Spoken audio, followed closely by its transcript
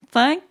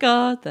Thank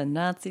God the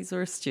Nazis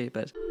were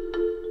stupid.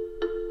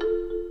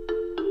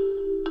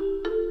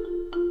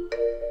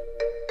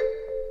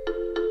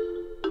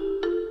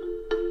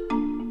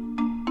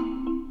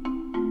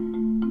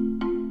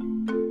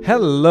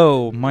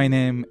 Hello, my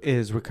name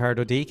is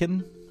Ricardo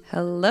Deacon.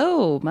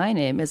 Hello, my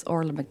name is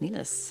Orla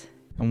McNeilis.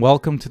 And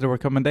welcome to the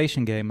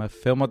Recommendation Game, a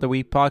Film of the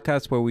Week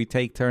podcast where we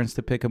take turns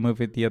to pick a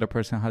movie the other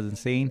person hasn't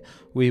seen.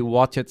 We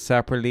watch it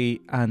separately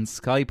and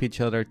Skype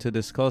each other to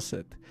discuss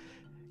it.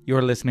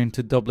 You're listening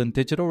to Dublin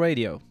Digital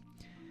Radio.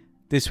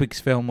 This week's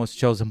film was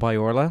chosen by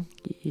Orla.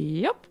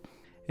 Yep.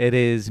 It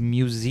is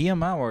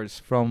Museum Hours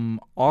from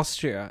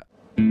Austria.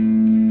 I've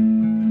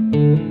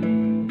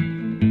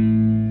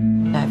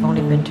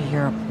only been to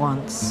Europe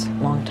once, a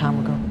long time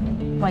ago.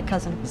 My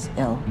cousin was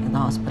ill in the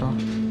hospital.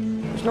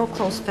 There's no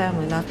close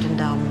family left in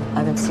Dublin.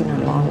 I haven't seen her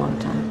in a long, long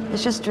time.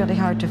 It's just really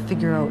hard to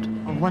figure out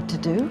what to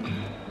do.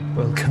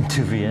 Welcome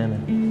to Vienna.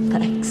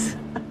 Thanks.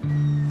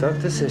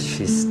 Doctor says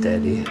she's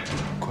steady,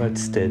 quite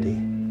steady,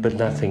 but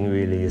nothing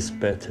really is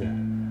better.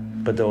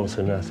 But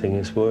also nothing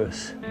is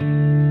worse.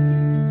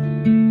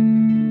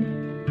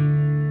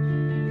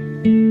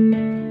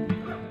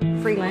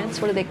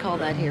 Freelance, what do they call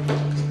that here?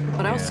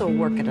 But I also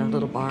work at a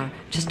little bar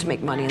just to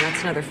make money, and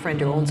that's another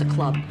friend who owns a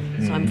club.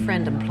 So I'm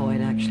friend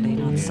employed, actually,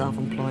 not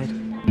self-employed.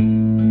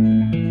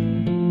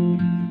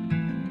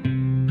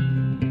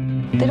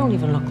 They don't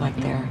even look like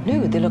they're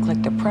nude. They look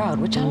like they're proud,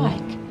 which I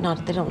like.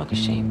 Not, they don't look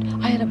ashamed.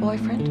 I had a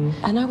boyfriend,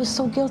 and I was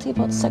so guilty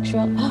about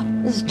sexuality.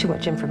 This is too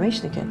much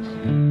information again.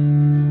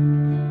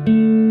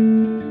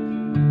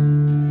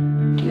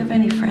 Do you have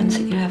any friends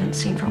that you haven't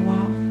seen for a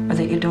while? Or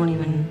that you don't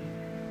even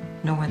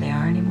know where they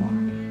are anymore?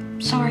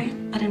 Sorry,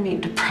 I didn't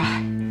mean to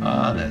pry.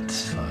 Ah,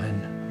 that's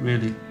fine.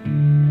 Really.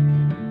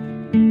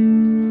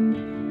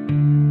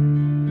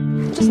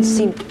 There doesn't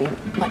seem to be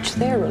much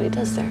there, really,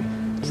 does there?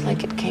 It's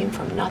like it came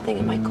from nothing.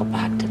 It might go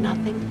back to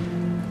nothing.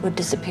 It would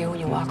disappear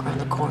when you walk around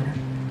the corner.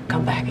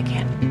 Come back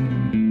again.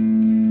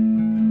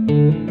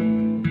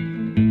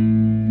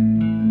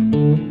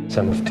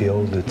 Some of the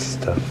older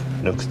stuff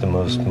looks the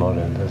most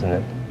modern, doesn't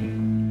it?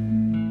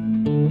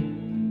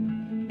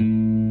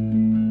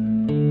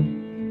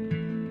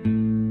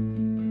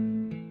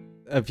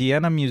 A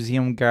Vienna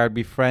museum guard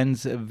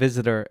befriends a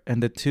visitor,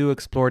 and the two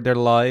explore their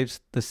lives,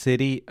 the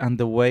city, and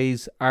the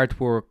ways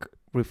artwork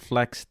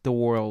reflects the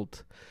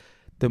world.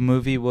 The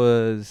movie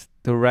was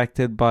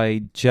directed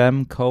by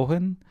Jem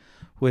Cohen,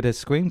 with a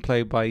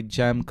screenplay by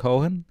Jem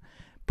Cohen,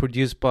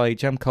 produced by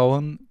Jem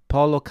Cohen,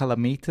 Paulo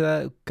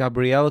Calamita,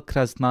 Gabriel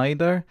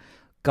Krasneider,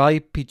 Guy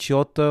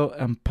Picciotto,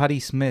 and Patti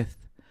Smith,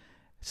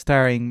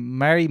 starring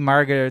Mary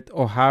Margaret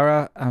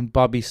O'Hara and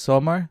Bobby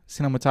Sommer,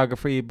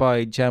 cinematography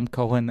by Jem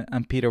Cohen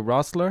and Peter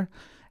Rossler,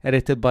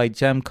 edited by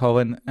Jem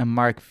Cohen and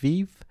Mark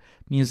Vive,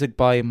 music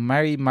by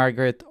Mary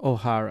Margaret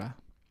O'Hara.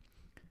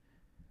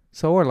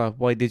 So Orla,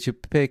 why did you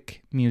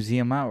pick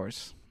Museum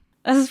Hours?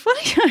 It's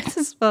funny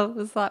as well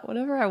was that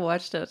whenever I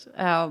watched it,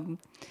 I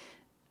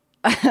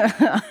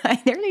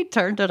nearly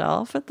turned it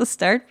off at the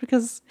start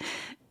because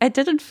I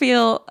didn't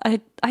feel, I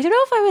don't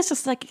know if I was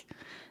just like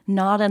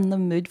not in the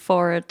mood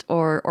for it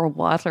or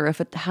what, or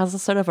if it has a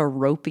sort of a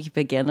ropey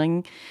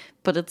beginning,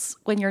 but it's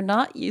when you're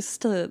not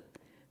used to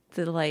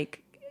the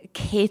like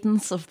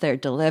cadence of their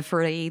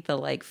delivery, the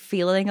like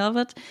feeling of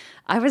it,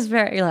 I was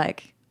very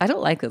like, I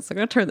don't like this, I'm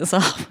going to turn this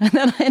off. And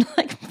then I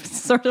like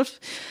sort of,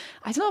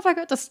 I don't know if I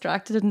got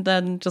distracted and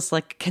then just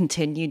like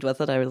continued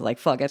with it. I was like,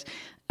 fuck it.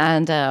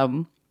 And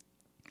then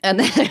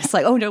it's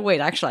like, oh no,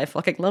 wait, actually I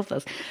fucking love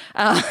this.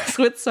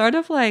 So it's sort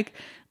of like,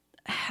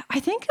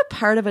 I think a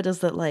part of it is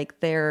that like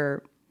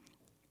their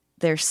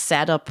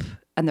setup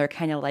and their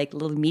kind of like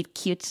little meet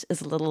cute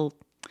is a little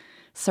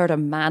sort of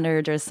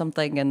mannered or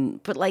something.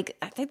 But like,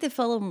 I think the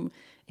film,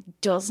 it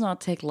does not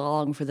take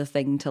long for the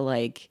thing to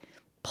like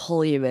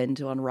pull you in,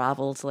 to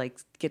unravel, to like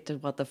get to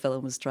what the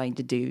film was trying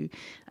to do,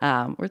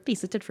 or at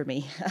least it did for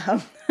me.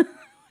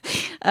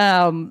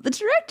 The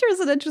director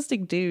is an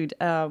interesting dude.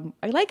 I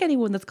like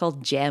anyone that's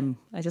called Jem.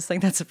 I just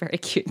think that's a very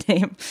cute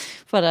name.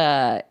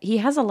 But he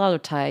has a lot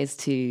of ties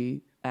to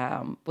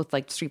with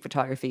like street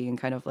photography and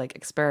kind of like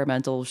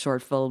experimental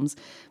short films,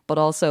 but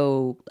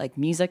also like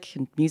music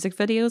and music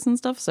videos and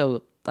stuff.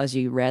 So as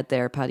you read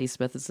there, Patti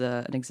Smith is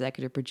an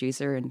executive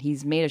producer, and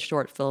he's made a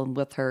short film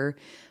with her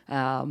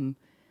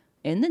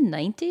in the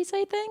 90s,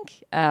 I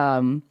think.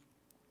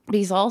 But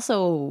he's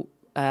also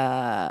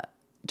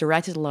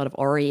directed a lot of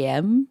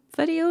REM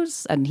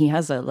videos, and he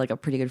has a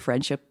pretty good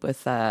friendship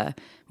with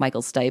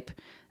Michael Stipe.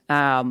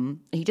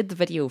 He did the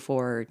video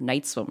for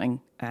Night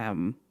Swimming,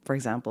 for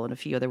example, and a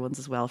few other ones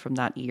as well from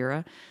that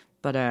era.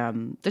 But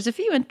there's a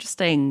few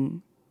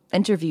interesting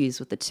interviews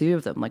with the two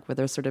of them, like where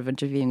they're sort of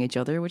interviewing each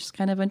other, which is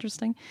kind of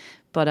interesting.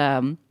 But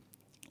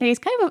he's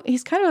kind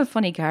of a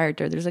funny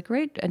character. There's a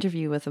great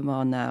interview with him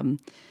on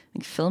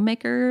like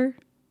Filmmaker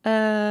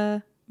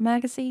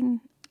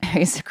magazine.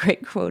 there's a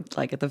great quote,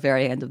 like at the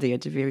very end of the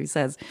interview. He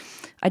says,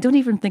 "I don't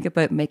even think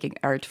about making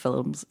art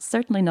films,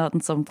 certainly not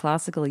in some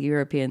classical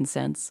European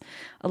sense.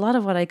 A lot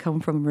of what I come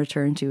from and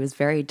return to is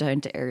very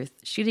down to earth.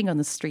 Shooting on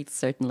the streets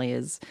certainly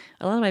is.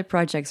 A lot of my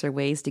projects are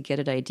ways to get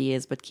at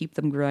ideas, but keep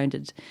them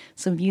grounded.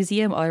 So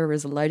museum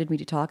hours allowed me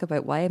to talk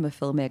about why I'm a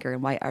filmmaker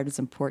and why art is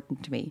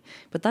important to me.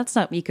 But that's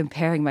not me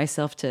comparing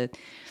myself to,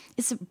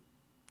 it's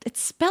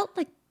spelt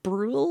like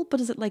Brule,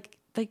 but is it like,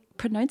 they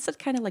pronounce it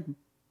kind of like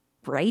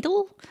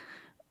Bridal,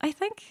 I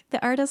think,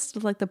 the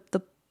artist, like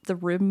the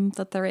room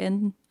that they're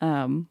in.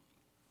 But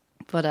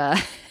I'm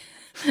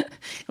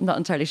not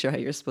entirely sure how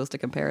you're supposed to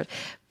compare it.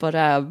 But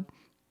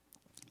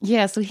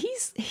yeah, so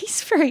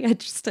he's very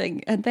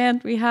interesting. And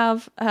then we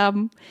have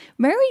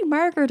Mary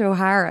Margaret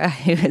O'Hara,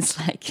 who is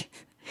like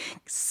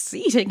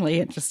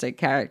exceedingly interesting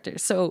character.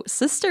 So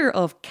sister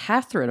of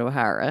Catherine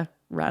O'Hara,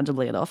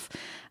 randomly enough.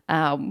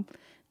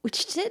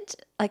 Which did,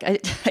 like, I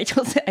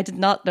did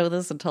not know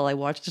this until I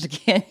watched it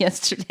again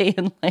yesterday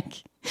and,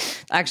 like,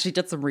 actually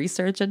did some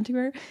research into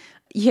her.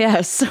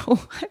 Yeah, so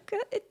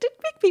it did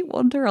make me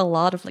wonder a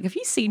lot of, like, have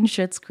you seen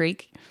Schitt's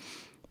Creek?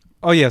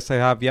 Oh, yes, I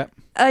have, yeah.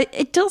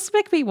 It does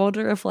make me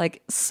wonder if,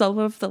 like, some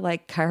of the,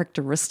 like,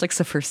 characteristics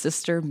of her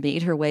sister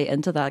made her way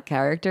into that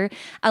character.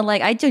 And,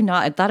 like, I do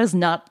not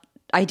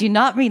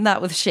mean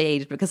that with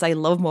shade, because I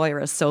love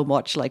Moira so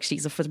much. Like,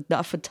 she's a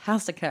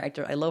fantastic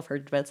character. I love her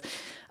bits.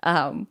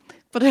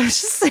 But I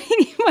was just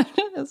thinking about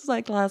it. It's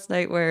like last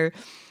night where,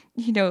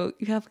 you know,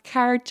 you have a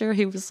character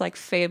who was like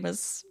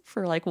famous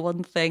for like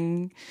one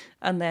thing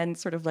and then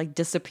sort of like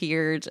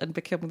disappeared and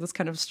became this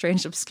kind of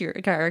strange, obscure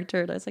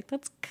character. And I was like,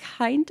 that's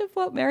kind of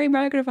what Mary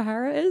Margaret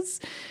O'Hara is.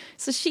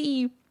 So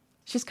she's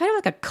kind of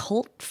like a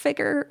cult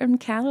figure in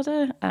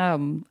Canada,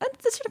 and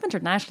sort of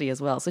internationally as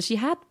well. So she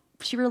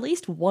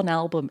released one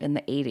album in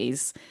the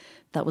 80s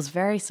that was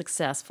very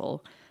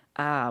successful.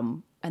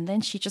 And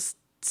then she just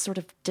sort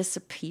of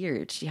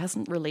disappeared. She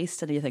hasn't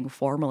released anything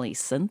formally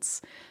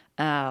since.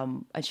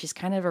 And she's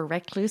kind of a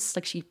recluse.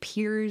 Like, she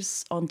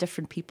appears on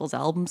different people's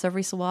albums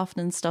every so often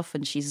and stuff.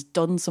 And she's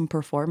done some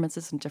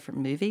performances in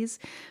different movies.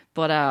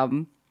 But,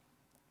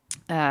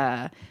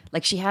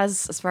 like, she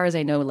has, as far as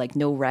I know, like,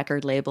 no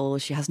record label.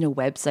 She has no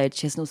website.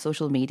 She has no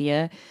social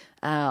media.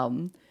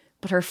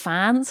 But her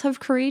fans have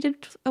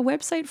created a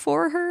website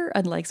for her.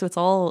 And like, so it's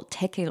all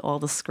taking all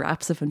the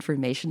scraps of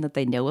information that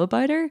they know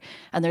about her.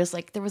 And there was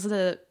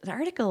an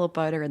article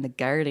about her in The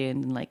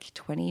Guardian in like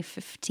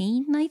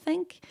 2015, I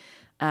think.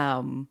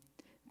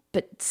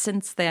 But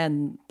since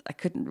then, I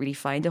couldn't really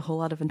find a whole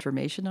lot of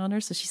information on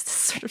her. So she's this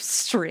sort of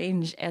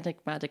strange,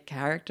 enigmatic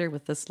character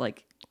with this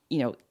like, you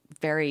know,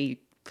 very,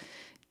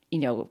 you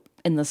know,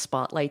 in the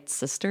spotlight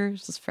sister.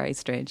 It's just very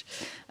strange.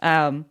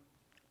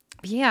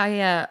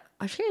 Yeah,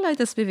 I really like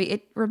this movie.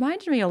 It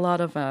reminded me a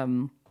lot of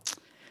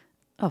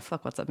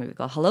what's that movie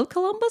called? Hello,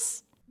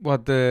 Columbus?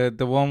 What, the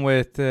one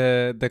with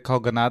the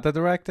Colganada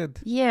directed?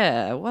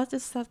 Yeah, what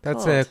is that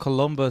called? That's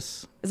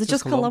Columbus. Is it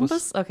just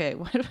Columbus? Okay,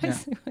 why do I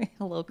say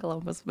Hello,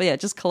 Columbus? But yeah,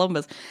 just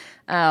Columbus.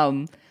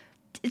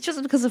 It's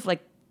just because of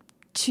like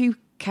two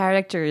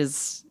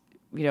characters,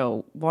 you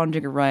know,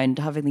 wandering around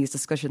having these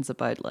discussions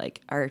about like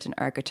art and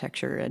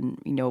architecture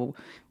and, you know,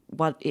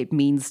 what it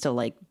means to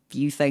like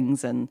view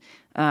things, and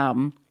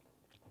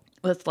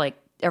with like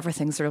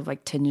everything sort of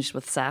like tinged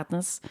with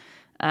sadness,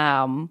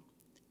 and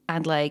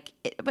like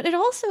but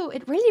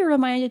it really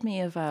reminded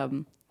me of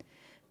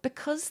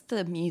because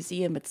the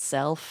museum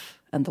itself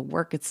and the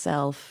work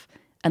itself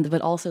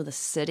but also the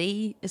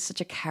city is such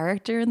a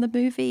character in the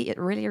movie. It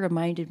really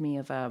reminded me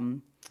of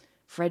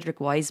Frederick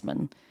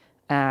Wiseman.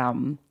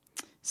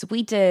 So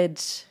we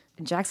did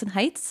in Jackson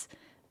Heights,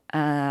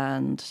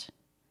 and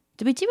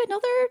did we do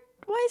another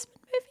Wiseman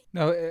movie?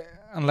 No,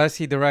 unless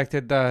he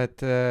directed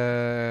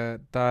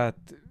that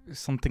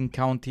something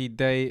county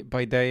day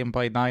by day and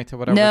by night or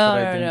whatever.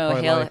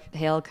 No,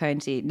 Hale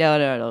County. No,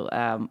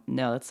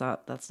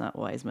 that's not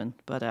Wiseman.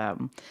 But yeah,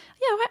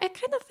 I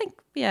kind of think,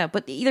 yeah.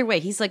 But either way,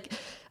 he's like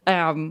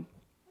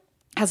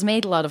has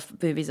made a lot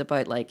of movies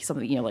about like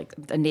something, you know, like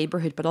a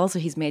neighborhood, but also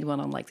he's made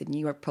one on like the New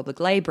York Public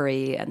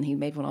Library, and he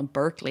made one on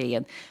Berkeley,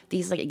 and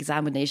these like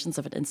examinations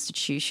of an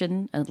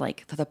institution and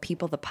like the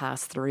people that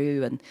pass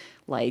through, and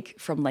like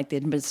from like the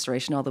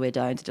administration all the way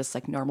down to just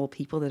like normal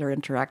people that are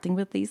interacting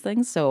with these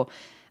things. So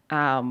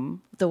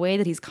the way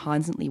that he's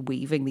constantly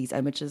weaving these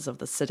images of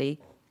the city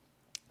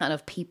and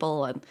of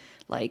people, and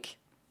like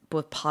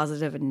both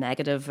positive and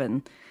negative,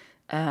 and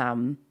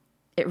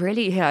it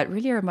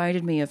really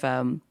reminded me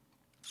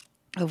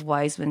of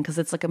Wiseman, because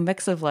it's like a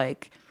mix of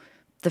like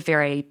the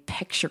very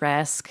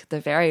picturesque, the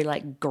very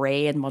like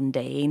grey and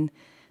mundane,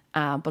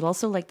 but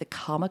also like the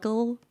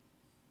comical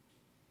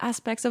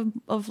aspects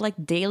of like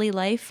daily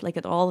life, like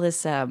at all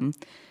this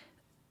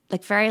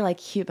like very like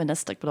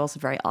humanistic, but also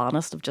very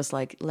honest, of just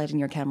like letting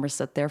your camera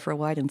sit there for a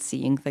while and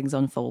seeing things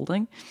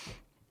unfolding.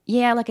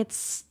 Yeah, like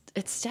it's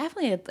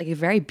definitely like a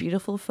very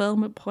beautiful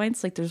film at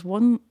points. Like there's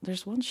one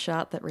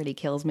shot that really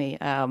kills me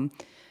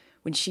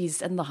when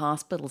she's in the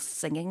hospital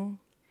singing.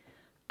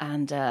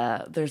 And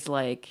there's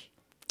like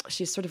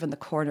she's sort of in the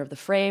corner of the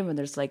frame, and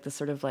there's like this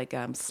sort of like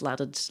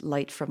slatted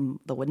light from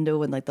the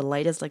window, and like the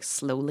light is like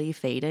slowly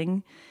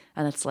fading,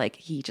 and it's like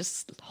he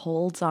just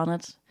holds on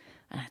it,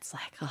 and it's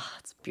like, oh,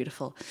 it's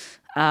beautiful.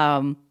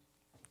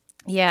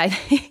 Yeah, I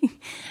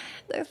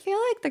feel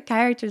like the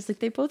characters, like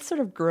they both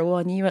sort of grow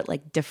on you at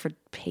like different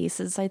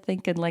paces, I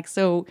think. And like,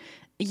 so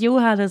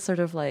Johan is sort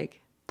of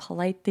like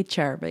politely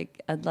charming,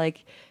 and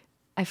like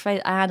I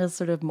find Anne is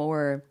sort of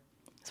more,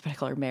 that's what I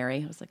call her,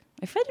 Mary. I was like,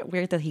 I find it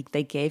weird that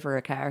they gave her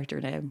a character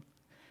name.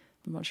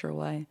 I'm not sure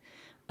why.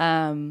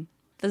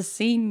 The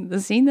scene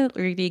that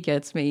really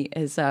gets me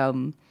is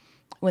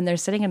when they're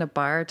sitting in a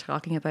bar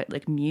talking about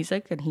like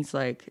music, and he's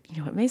like,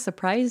 you know, it may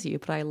surprise you,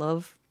 but I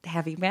love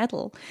heavy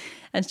metal.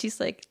 And she's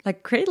like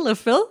Cradle of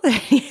Filth. And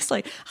he's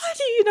like, how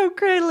do you know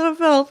Cradle of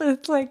Filth? And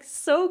it's like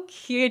so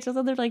cute. And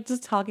then they're like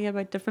just talking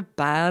about different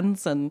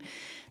bands, and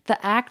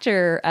the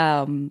actor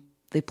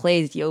that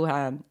plays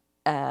Johan,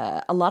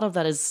 a lot of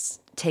that is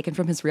taken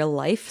from his real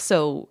life.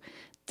 So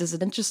there's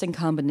an interesting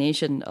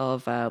combination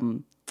of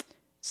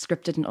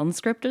scripted and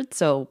unscripted.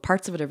 So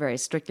parts of it are very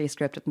strictly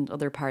scripted, and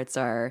other parts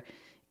are,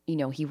 you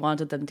know, he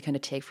wanted them to kind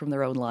of take from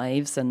their own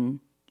lives and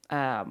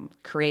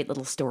create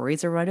little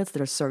stories around it. So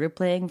they're sort of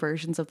playing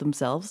versions of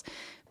themselves.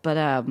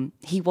 But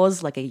he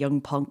was like a young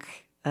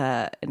punk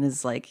in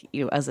his, like,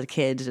 you know, as a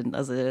kid and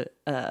as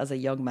a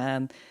young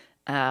man.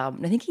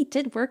 And I think he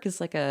did work as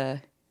like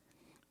a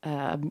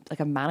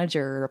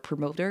manager or a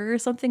promoter or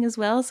something as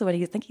well. So when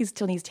he's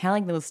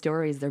telling those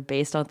stories, they're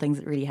based on things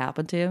that really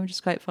happened to him, which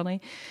is quite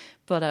funny.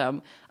 But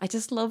I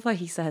just love how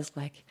he says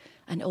like,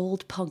 an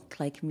old punk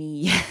like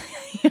me.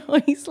 You know,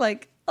 he's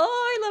like, oh,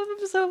 I love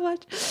him so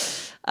much.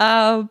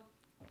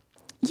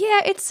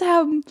 Yeah, it's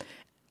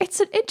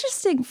an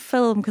interesting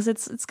film because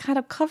it's kind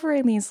of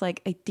covering these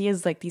like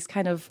ideas, like these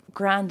kind of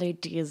grand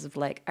ideas of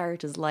like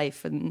art as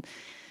life, and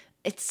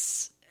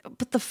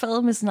but the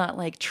film is not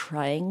like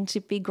trying to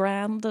be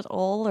grand at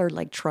all, or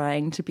like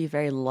trying to be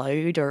very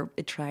loud, or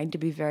trying to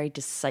be very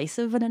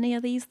decisive in any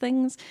of these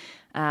things.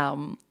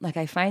 Like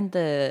I find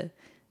the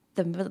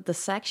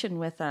section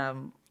with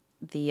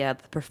the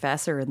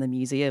professor in the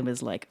museum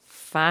is like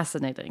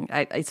fascinating.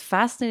 It's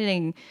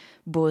fascinating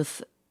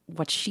both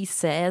what she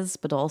says,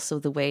 but also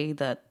the way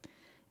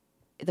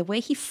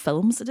he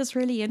films it is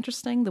really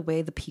interesting. The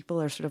way the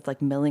people are sort of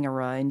like milling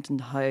around,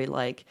 and how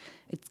like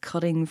it's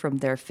cutting from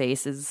their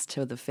faces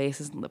to the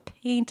faces in the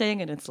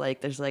painting, and it's like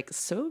there's like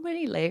so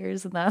many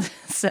layers in that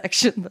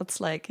section.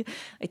 That's like,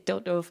 I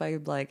don't know if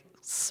I'm like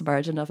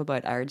smart enough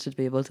about art to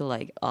be able to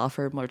like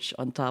offer much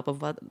on top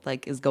of what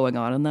like is going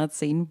on in that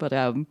scene, but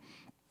I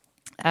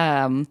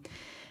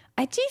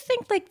do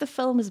think like the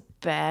film is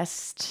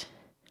best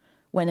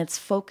when it's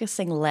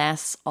focusing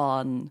less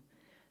on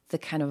the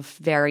kind of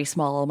very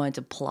small amount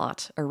of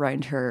plot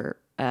around her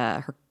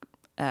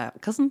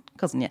cousin,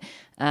 yeah,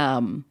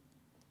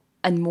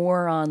 and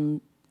more on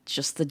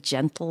just the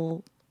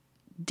gentle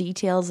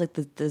details, like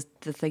the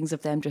things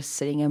of them just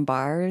sitting in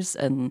bars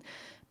and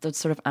the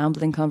sort of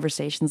ambling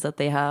conversations that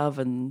they have,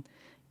 and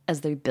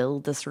as they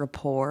build this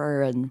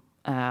rapport, and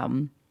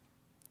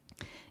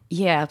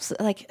yeah, it's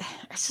like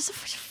it's just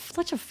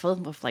such a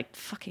film of like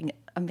fucking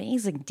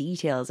amazing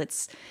details.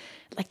 It's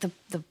like the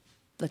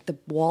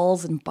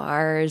walls and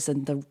bars,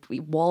 and the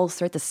walls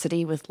throughout the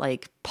city with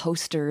like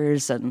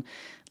posters, and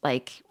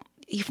like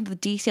even the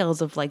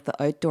details of like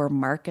the outdoor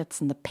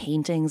markets and the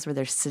paintings where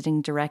they're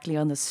sitting directly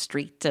on the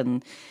street,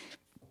 and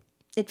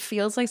it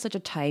feels like such a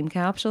time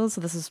capsule.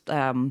 So this is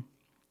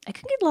I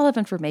couldn't get a lot of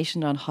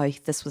information on how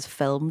this was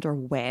filmed or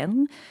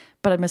when,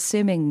 but I'm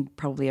assuming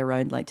probably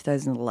around like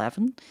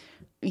 2011.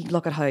 You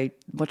look at how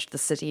much the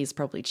city has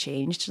probably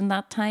changed in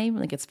that time.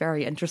 Like it's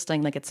very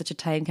interesting. Like it's such a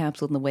time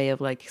capsule in the way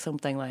of like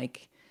something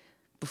like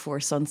before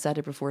sunset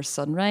or before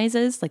sunrise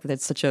is. Like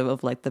there's such a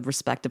of like the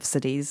respective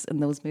cities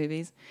in those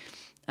movies.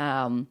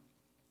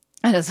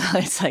 And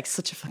it's like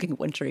such a fucking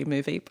wintry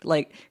movie, but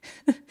like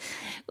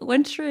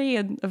wintry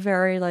and a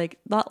very like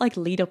not like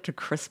lead up to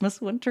Christmas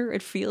winter.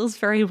 It feels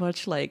very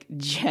much like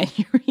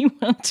January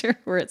winter,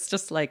 where it's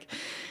just like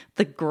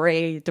the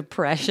grey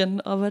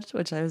depression of it,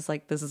 which I was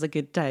like, this is a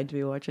good time to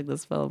be watching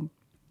this film.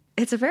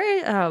 It's a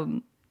very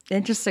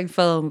interesting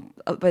film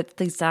about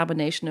the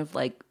examination of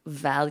like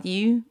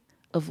value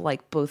of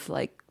like both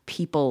like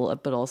people,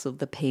 but also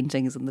the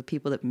paintings and the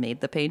people that made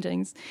the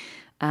paintings.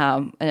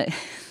 And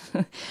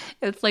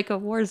it's like a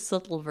more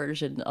subtle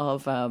version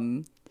of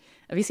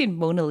have you seen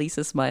Mona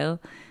Lisa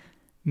Smile?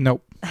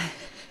 Nope.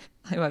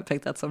 I might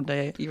pick that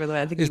someday, even though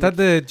I think is that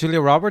the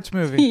Julia Roberts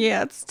movie?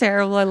 Yeah, it's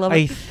terrible. I love it.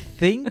 I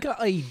think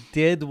I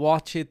did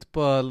watch it,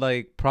 but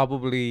like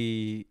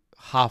probably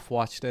half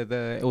watched it.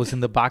 It was in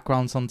the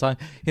background sometime.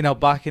 You know,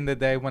 back in the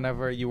day,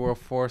 whenever you were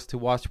forced to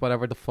watch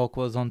whatever the fuck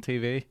was on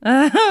TV.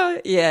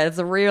 Yeah, it's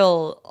a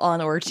real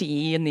on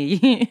RTE in the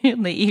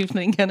in the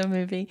evening kind of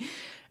movie.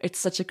 It's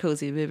such a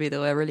cozy movie,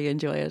 though. I really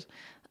enjoy it.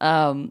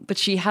 But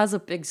she has a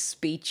big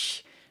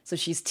speech. So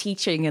she's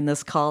teaching in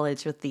this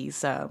college with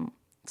these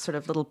sort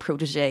of little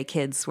protege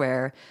kids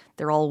where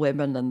they're all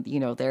women and, you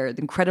know, they're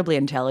incredibly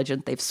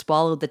intelligent. They've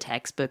swallowed the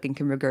textbook and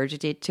can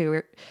regurgitate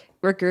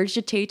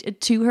regurgitate it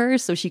to her.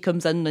 So she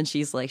comes in and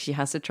she's like, she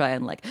has to try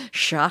and like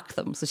shock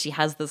them. So she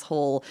has this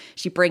whole,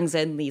 she brings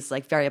in these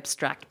like very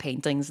abstract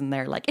paintings and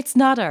they're like, it's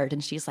not art.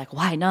 And she's like,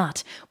 why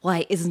not?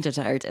 Why isn't it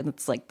art? And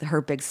it's like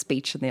her big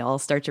speech and they all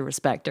start to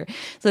respect her.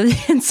 So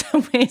in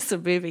some ways the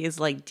movie is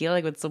like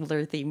dealing with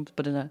similar themes,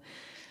 but in a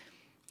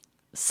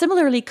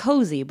similarly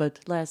cozy,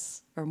 but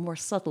less or more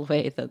subtle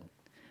way than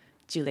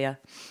Julia.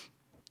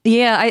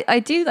 Yeah, I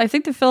do. I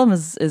think the film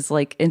is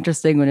like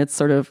interesting when it's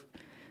sort of,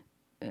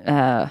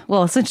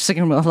 well, it's interesting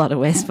in a lot of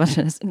ways, but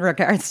in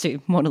regards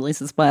to Mona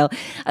Lisa's Smile,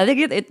 I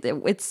think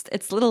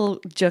it's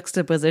little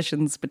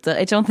juxtapositions, but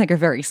I don't think are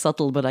very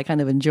subtle, but I kind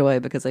of enjoy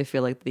because I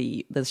feel like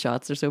the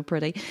shots are so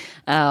pretty.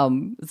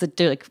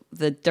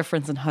 The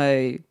difference in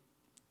how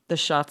the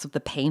shots of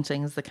the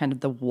paintings, the kind of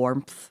the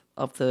warmth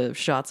of the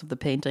shots of the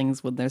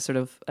paintings when they're sort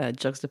of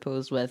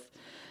juxtaposed with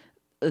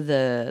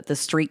the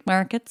street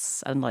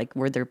markets and like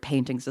where their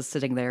paintings just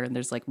sitting there and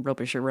there's like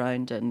rubbish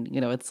around and, you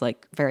know, it's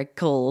like very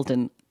cold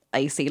and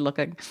icy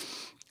looking.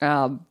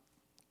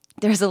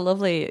 There's a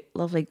lovely,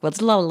 well, it's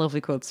a lot of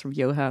lovely quotes from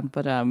Johann,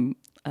 but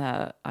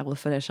I will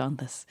finish on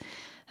this.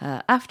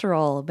 After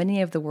all,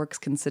 many of the works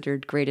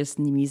considered greatest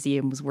in the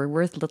museums were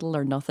worth little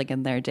or nothing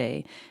in their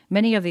day.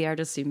 Many of the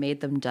artists who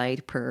made them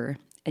died poor,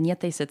 and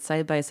yet they sit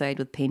side by side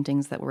with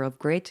paintings that were of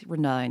great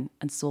renown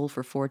and sold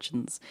for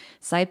fortunes.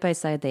 Side by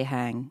side they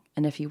hang,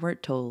 and if you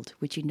weren't told,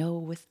 would you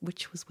know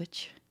which was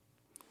which?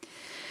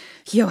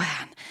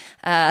 Johann.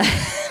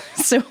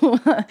 So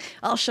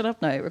I'll shut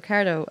up now.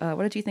 Ricardo,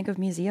 what did you think of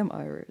Museum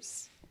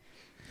Hours?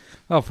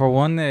 Oh, for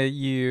one,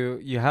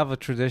 you have a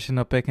tradition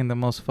of picking the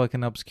most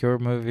fucking obscure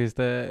movies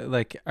that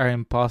like are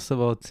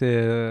impossible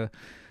to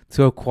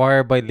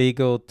acquire by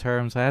legal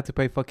terms. I had to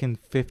pay fucking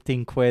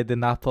 15 quid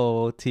in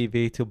Apple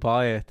TV to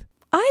buy it.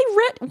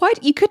 Why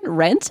you couldn't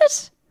rent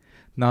it?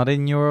 Not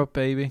in Europe,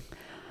 baby.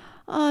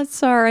 Oh,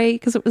 sorry,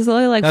 because it was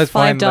only like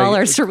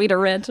 $5 for me to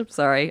rent. I'm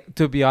sorry.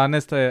 To be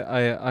honest,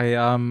 I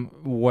am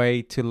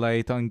way too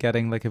late on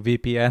getting like a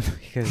VPN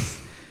because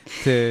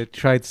to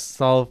try to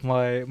solve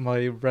my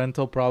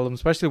rental problem,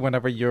 especially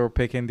whenever you're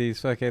picking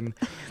these fucking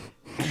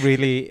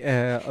really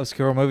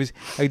obscure movies.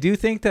 I do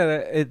think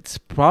that it's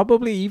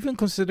probably, even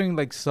considering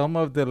like some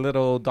of the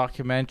little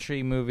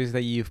documentary movies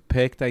that you've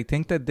picked, I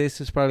think that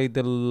this is probably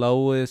the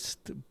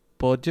lowest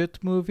budget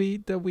movie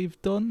that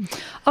we've done.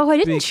 Oh, I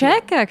didn't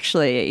check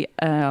actually.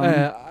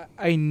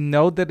 I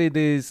know that it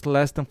is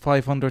less than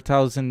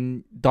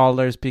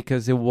 $500,000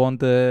 because it won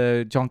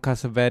the John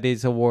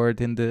Cassavetes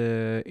Award in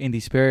the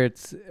Indie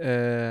Spirits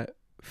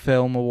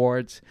Film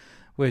Awards,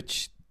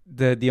 which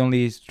the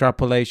only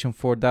extrapolation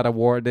for that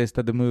award is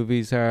that the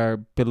movies are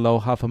below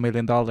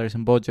 $500,000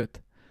 in budget.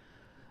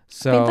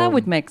 So I think that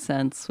would make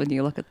sense when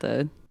you look at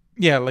the...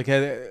 Yeah, like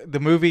the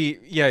movie,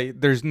 yeah,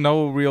 there's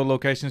no real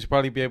locations to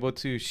probably be able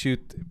to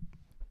shoot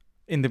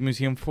in the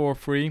museum for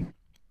free.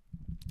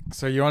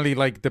 So you're only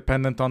like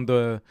dependent on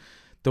the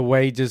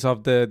wages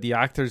of the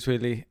actors,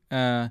 really.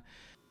 And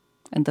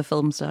the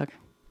film stock.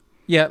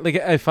 Yeah, like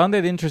I found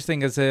it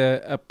interesting as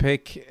a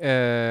pick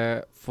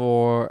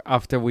for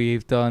after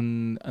we've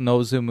done an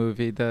Ozu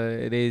movie.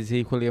 It is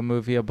equally a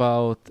movie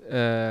about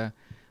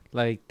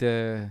like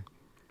the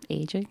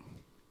aging,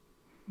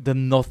 the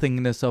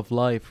nothingness of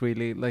life,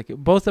 really. Like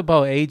both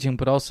about aging,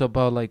 but also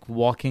about like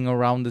walking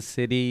around the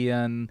city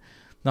and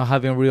not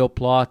having real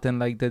plot and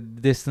like the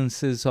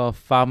distances of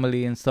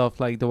family and stuff,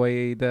 like the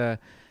way the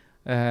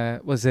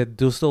was it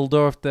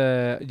Dusseldorf,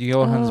 the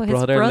Johann's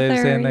brother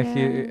lives in,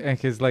 and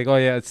he's like, oh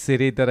yeah, it's a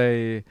city that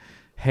I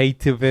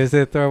hate to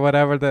visit or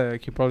whatever.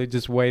 That you're probably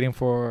just waiting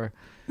for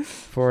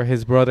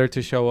his brother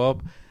to show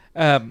up.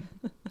 And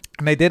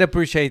I did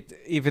appreciate,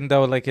 even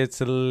though like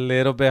it's a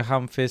little bit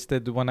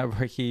ham-fisted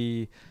whenever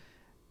he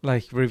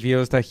like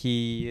reveals that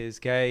he is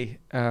gay,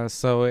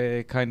 so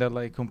it kind of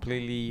like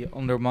completely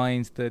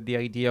undermines the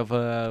idea of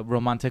a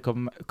romantic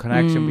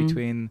connection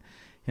between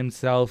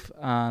himself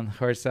and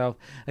herself.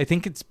 I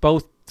think it's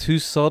both too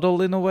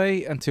subtle in a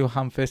way and too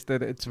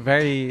ham-fisted. It's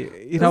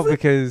very, you know,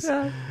 because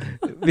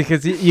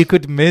you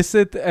could miss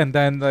it and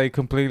then like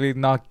completely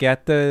not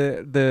get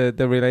the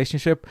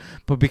relationship,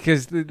 but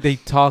because they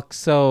talk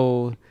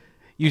so.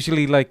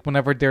 Usually, like,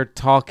 whenever they're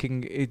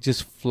talking, it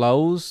just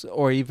flows.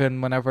 Or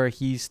even whenever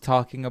he's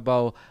talking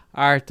about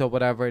art or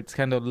whatever, it's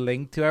kind of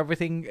linked to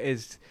everything.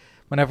 Is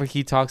whenever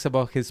he talks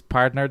about his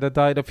partner that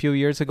died a few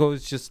years ago,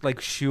 it's just,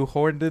 like,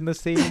 shoehorned in the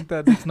scene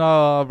that it's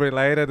not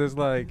related. It's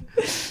like...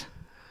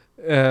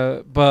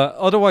 but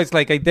otherwise,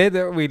 like, I did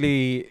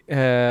really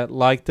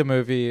like the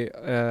movie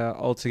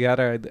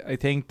altogether. I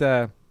think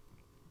that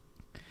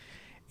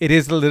it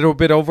is a little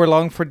bit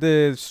overlong for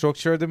the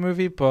structure of the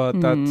movie, but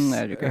that's...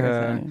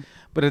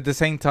 But at the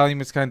same time,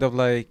 it's kind of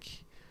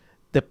like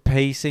the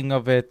pacing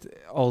of it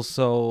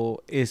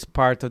also is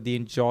part of the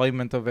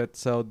enjoyment of it.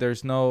 So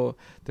there's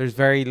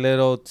very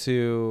little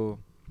to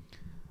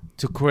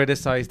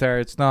criticize there.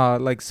 It's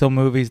not like some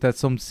movies that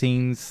some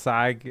scenes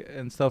sag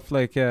and stuff.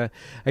 Like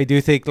I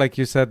do think, like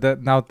you said,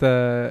 that now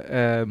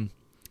the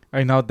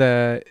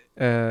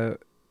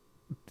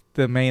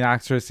the main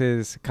actress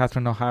is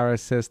Catherine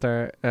O'Hara's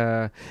sister.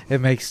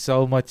 It makes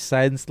so much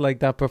sense, like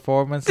that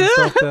performance and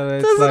stuff. That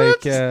it's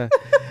like,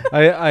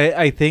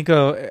 I think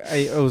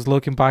I was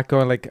looking back,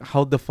 going like,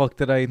 how the fuck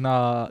did I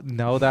not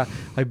know that?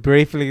 I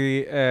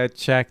briefly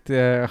checked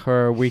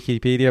her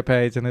Wikipedia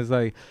page, and it's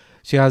like,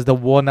 she has the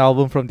one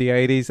album from the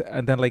 80s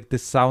and then like the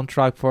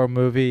soundtrack for a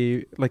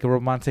movie, like a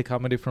romantic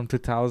comedy from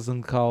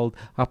 2000 called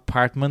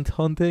Apartment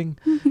Hunting,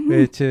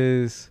 which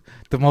is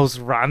the most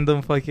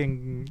random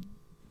fucking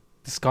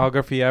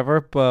discography ever.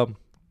 But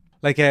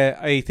like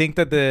I think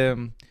that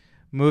the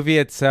movie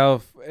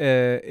itself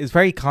is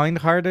very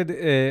kind-hearted.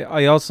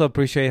 I also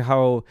appreciate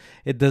how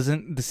it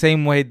doesn't, the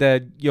same way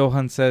that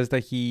Johan says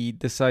that he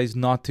decides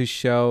not to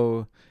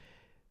show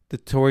the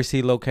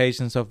touristy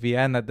locations of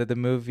Vienna, that the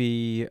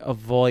movie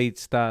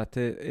avoids that.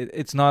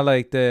 It's not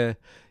like the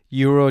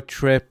Euro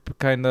trip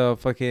kind of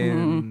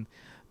fucking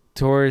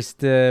tourist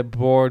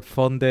board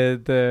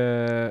funded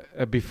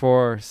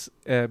before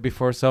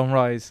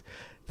sunrise.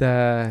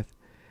 That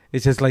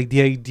it's just like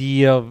the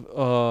idea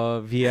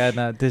of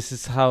Vienna. This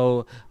is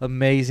how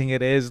amazing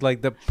it is,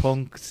 like the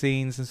punk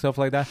scenes and stuff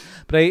like that.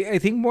 But I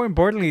think more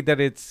importantly that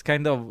it's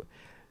kind of,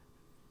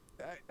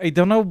 I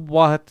don't know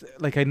what,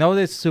 like I know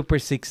this Super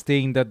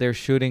 16 that they're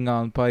shooting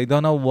on, but I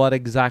don't know what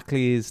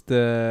exactly is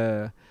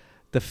the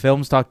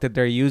film stock that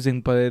they're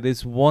using, but it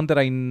is one that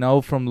I know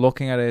from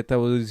looking at it that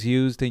was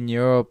used in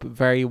Europe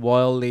very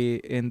wildly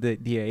in the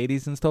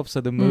 80s and stuff.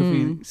 So the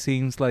movie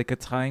seems like a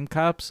time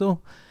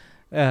capsule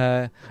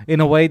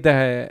in a way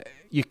that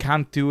you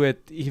can't do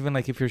it even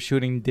like if you're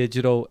shooting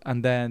digital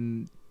and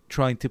then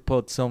trying to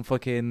put some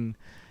fucking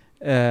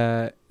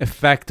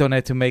effect on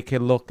it to make it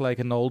look like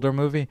an older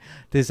movie.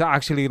 This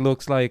actually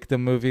looks like the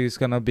movie is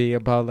gonna be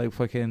about like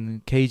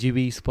fucking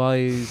KGB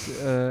spies.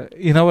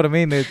 You know what I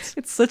mean?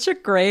 It's such a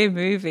grey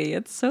movie.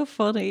 It's so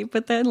funny,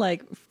 but then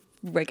like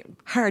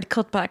hard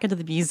cut back into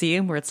the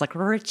museum where it's like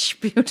rich,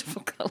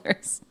 beautiful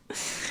colors.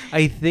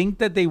 I think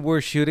that they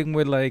were shooting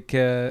with like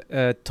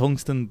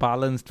tungsten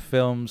balanced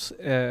film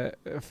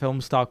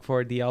stock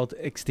for the out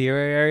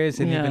exterior areas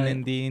and even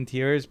in the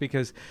interiors,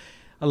 because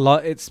a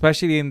lot,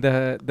 especially in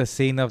the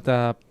scene of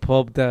the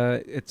pub,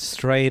 it's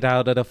straight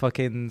out of the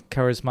fucking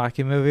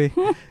Kaurismäki movie.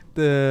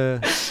 the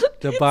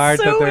bar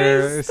that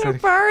they're the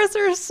bars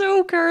are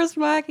so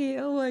Kaurismäki.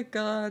 Oh my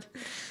god.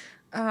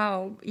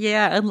 Oh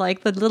yeah, and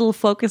like the little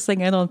focusing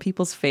in on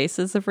people's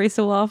faces every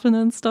so often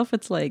and stuff.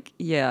 It's like,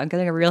 yeah, I'm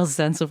getting a real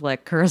sense of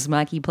like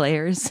Kaurismäki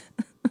players.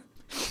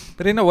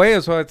 But in a way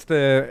as well, it's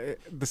the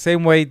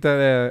same way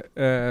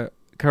that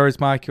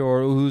Kaurismäki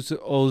or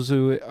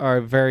Ozu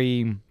are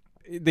very.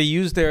 They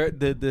use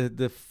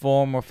the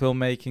form of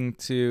filmmaking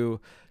to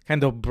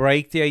kind of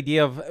break the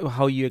idea of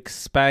how you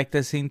expect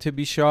a scene to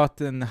be shot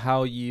and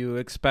how you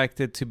expect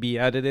it to be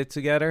edited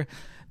together.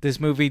 This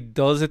movie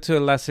does it to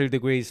a lesser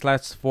degree. It's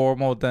less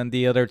formal than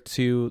the other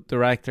two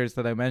directors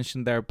that I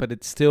mentioned there, but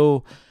it's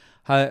still,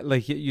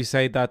 like you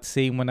say, that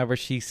scene whenever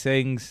she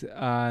sings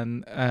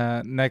and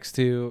next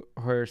to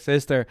her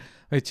sister,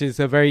 which is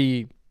a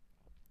very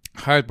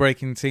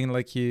heartbreaking scene,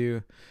 like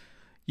you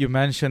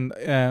mentioned.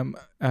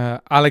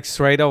 Alex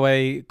straight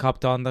away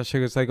copped on that. She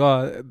was like,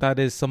 oh, that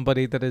is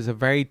somebody that is a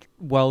very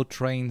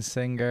well-trained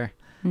singer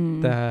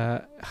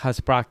that has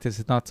practice.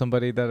 It's not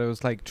somebody that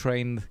was like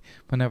trained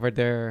whenever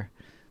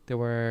they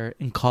were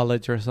in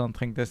college or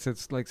something. This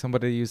is like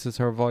somebody who uses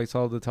her voice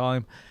all the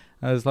time.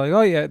 I was like,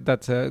 oh yeah,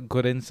 that's a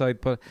good insight.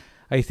 But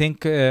I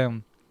think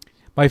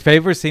my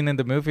favorite scene in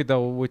the movie,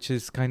 though, which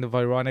is kind of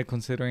ironic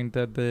considering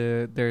that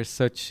there's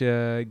such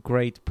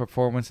great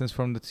performances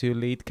from the two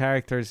lead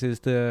characters,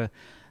 is the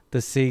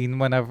scene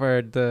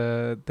whenever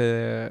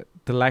the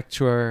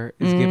lecturer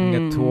is giving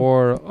a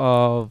tour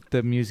of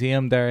the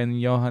museum there and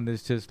Johan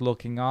is just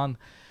looking on.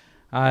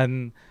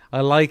 And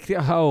I like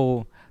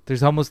how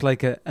there's almost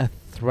like a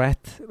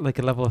threat, like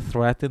a level of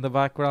threat in the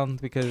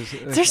background, because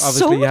there's obviously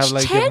so you much have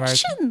like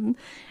tension.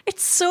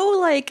 It's so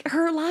like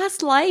her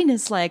last line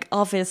is like,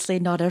 obviously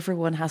not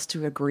everyone has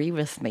to agree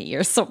with me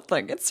or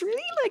something. It's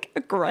really like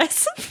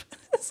aggressive.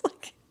 It's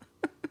like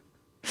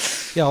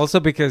yeah, also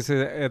because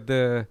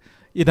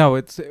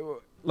it's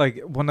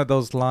like one of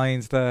those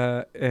lines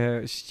that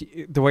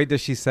the way that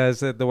she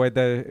says it, the way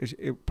that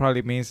it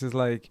probably means is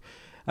like,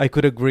 I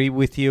could agree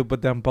with you,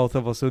 but then both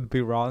of us would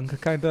be wrong,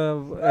 kind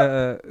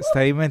of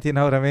statement. You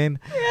know what I mean?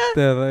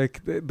 Yeah.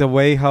 The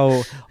way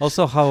how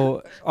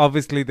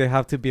obviously they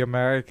have to be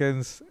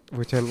Americans,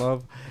 which I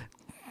love.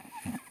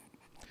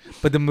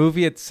 But the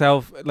movie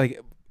itself,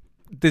 like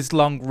this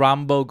long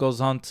ramble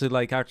goes on to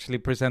like actually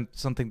present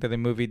something that the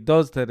movie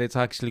does, that it's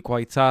actually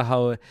quite sad,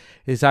 how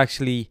it's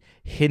actually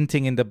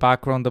hinting in the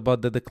background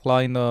about the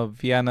decline of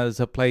Vienna as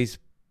a place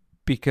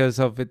because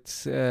of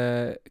its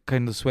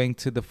kind of swing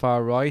to the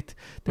far right,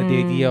 that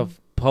the idea of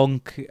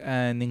punk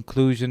and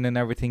inclusion and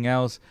everything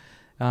else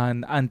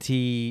and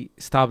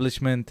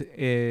anti-establishment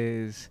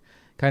is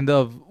kind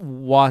of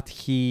what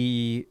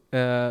he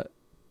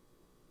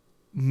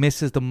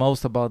misses the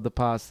most about the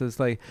past. It's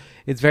like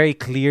it's very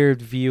clear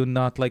view,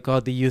 not like, oh,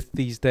 the youth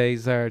these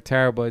days are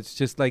terrible. It's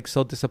just like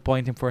so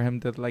disappointing for him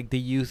that like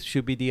the youth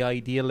should be the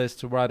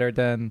idealists rather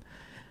than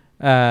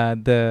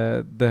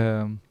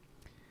the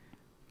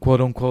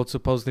quote unquote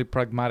supposedly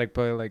pragmatic,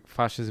 but like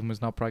fascism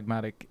is not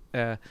pragmatic.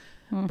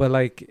 But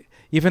like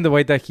even the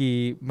way that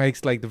he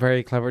makes like the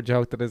very clever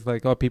joke that is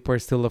like, oh, people are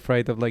still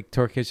afraid of like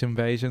Turkish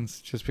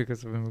invasions just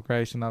because of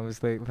immigration,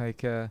 obviously.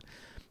 Like,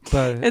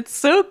 but It's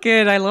so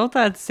good. I love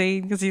that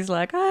scene because he's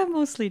like, I'm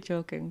mostly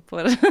joking,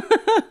 but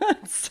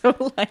it's so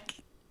like.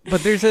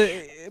 but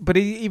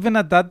even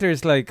at that,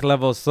 there's like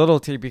level of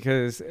subtlety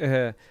because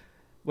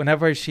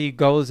whenever she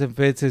goes and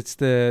visits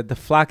the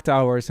Flak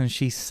Towers and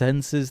she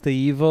senses the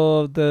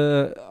evil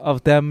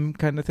of them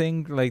kind of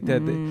thing, like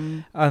that,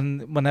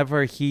 and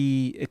whenever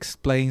he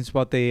explains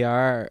what they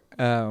are,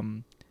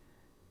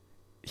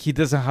 he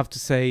doesn't have to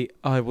say,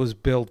 oh, it was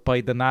built by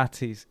the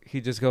Nazis.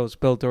 He just goes,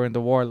 built during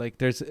the war. Like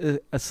there's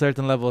a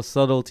certain level of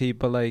subtlety,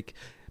 but like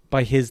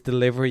by his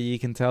delivery, you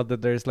can tell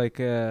that there's like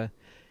a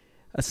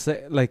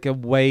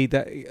way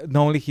that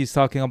not only he's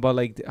talking about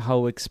like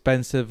how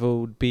expensive it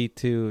would be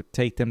to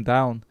take them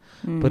down,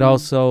 but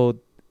also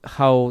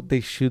how they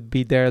should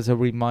be there as a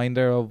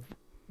reminder of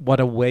what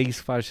a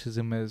waste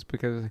fascism is,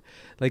 because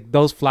like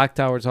those Flak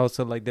Towers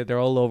also, like they're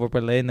all over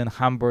Berlin and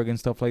Hamburg and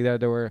stuff like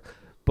that. They were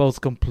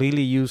both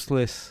completely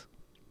useless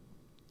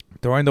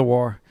during the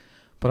war,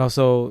 but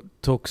also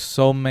took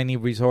so many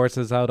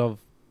resources out of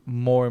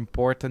more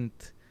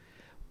important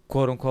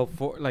quote unquote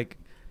for like.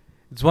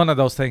 It's one of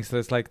those things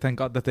that's like, thank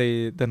God that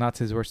the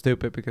Nazis were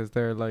stupid, because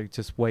they're like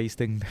just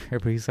wasting their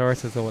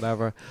resources or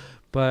whatever.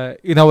 But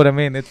you know what I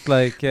mean? It's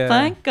like...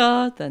 Thank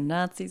God the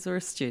Nazis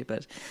were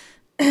stupid.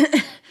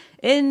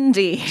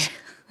 Indeed.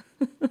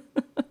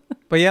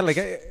 But yeah, like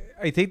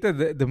I think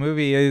that the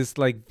movie is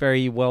like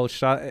very well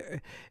shot.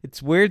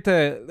 It's weird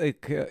that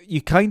like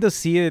you kind of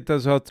see it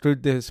as well through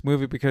this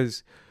movie,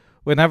 because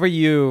whenever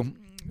you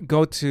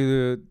go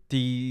to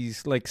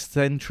these like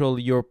central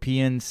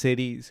European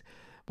cities,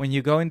 when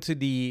you go into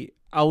the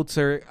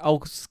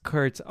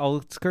outskirts,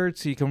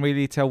 you can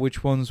really tell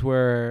which ones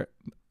were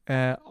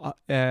part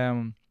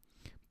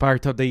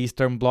of the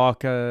Eastern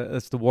Bloc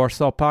as the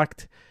Warsaw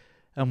Pact,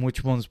 and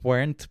which ones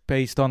weren't,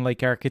 based on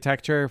like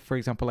architecture. For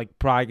example, like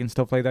Prague and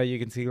stuff like that, you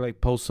can see like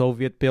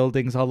post-Soviet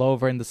buildings all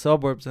over in the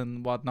suburbs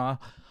and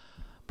whatnot.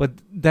 But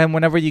then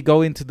whenever you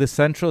go into the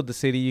central of the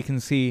city, you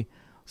can see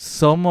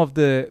some of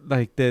the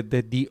like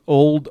the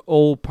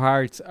old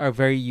parts are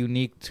very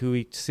unique to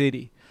each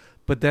city.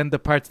 But then the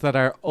parts that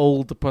are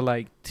old, but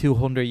like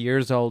 200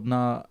 years old,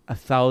 not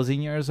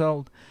 1,000 years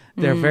old,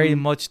 they're very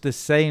much the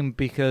same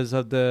because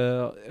of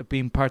the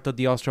being part of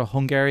the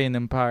Austro-Hungarian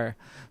Empire.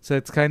 So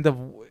it's kind of,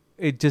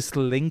 it just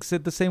links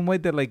it the same way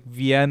that like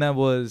Vienna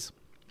was.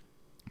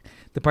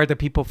 The part that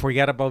people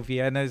forget about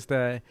Vienna is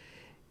that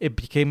it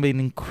became an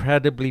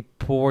incredibly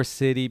poor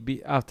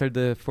city after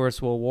the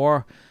First World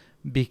War,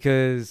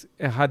 because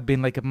it had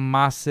been like a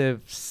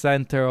massive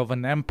center of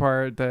an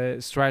empire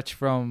that stretched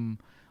from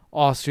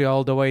Austria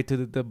all the way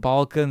to the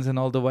Balkans and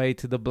all the way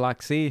to the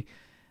Black Sea.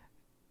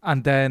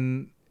 And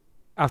then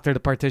after the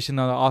partition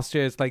of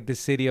Austria, it's like the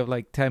city of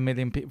like 5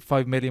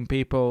 million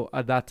people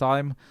at that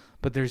time,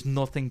 but there's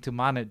nothing to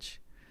manage.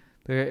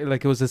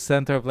 Like it was a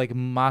center of like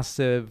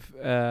massive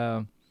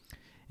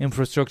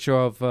infrastructure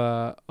of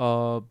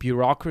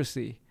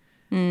bureaucracy.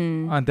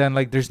 And then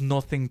like there's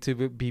nothing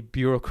to be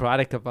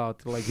bureaucratic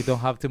about. Like you don't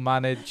have to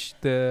manage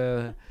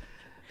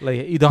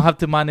you don't have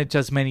to manage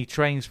as many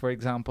trains, for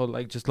example,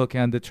 like just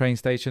looking at the train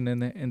station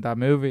in that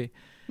movie.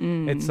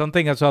 It's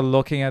something as well,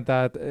 looking at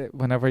that,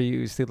 whenever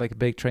you see like a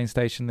big train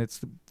station, it's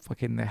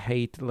fucking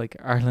hate like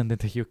Ireland and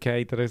the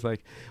UK, that is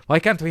like, why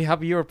can't we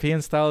have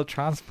European style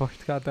transport?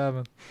 God damn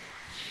it.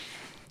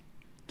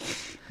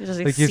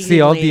 Like you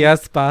see all the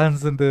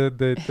S-Bahns and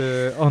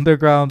the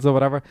undergrounds or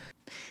whatever.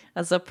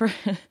 As a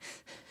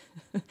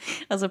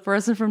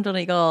person from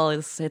Donegal,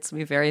 it hits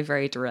me very,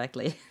 very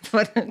directly.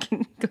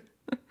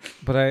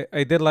 But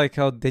I did like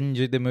how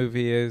dingy the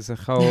movie is,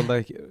 how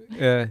like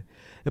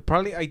it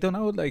probably, I don't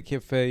know, like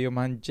if your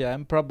man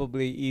Jem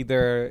probably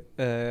either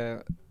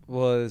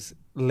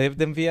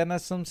lived in Vienna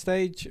at some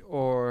stage,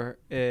 or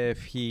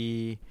if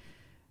he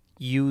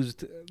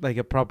used like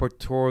a proper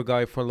tour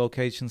guide for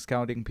location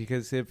scouting,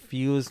 because it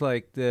feels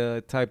like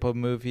the type of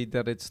movie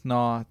that it's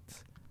not,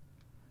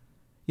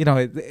 you know,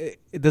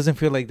 it doesn't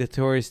feel like the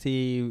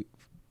touristy,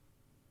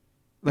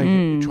 like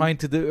trying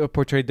to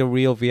portray the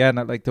real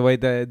Vienna, like the way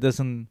that it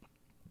doesn't,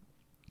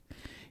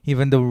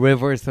 even the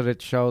rivers that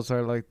it shows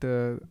are like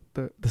the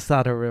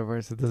Sada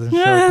rivers. It doesn't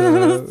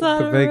show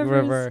the big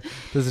river.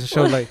 It doesn't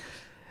show like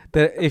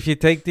if you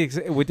take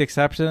with the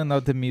exception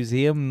of the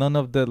museum, none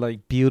of the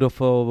like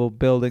beautiful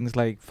buildings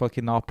like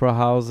fucking opera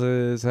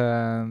houses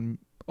and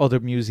other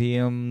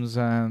museums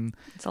and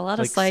it's a lot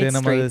like of side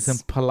cinemas streets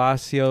and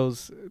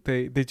palacios.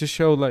 They just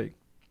show like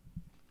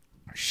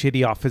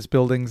shitty office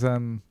buildings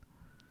and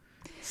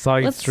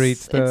side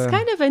streets. It's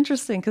kind of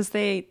interesting because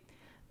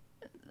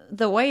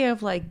the way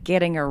of like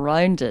getting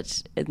around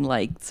it in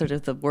like sort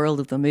of the world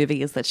of the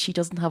movie is that she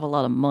doesn't have a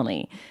lot of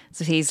money.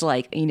 So he's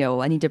like,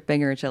 I need to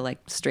bring her to like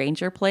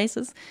stranger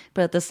places.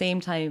 But at the same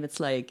time, it's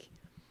like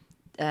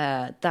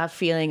that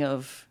feeling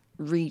of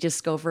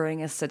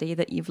rediscovering a city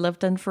that you've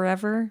lived in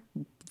forever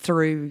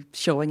through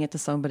showing it to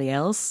somebody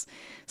else.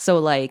 So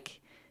like,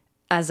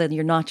 as in,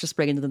 you're not just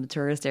bringing them to the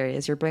tourist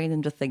areas, you're bringing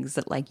them to things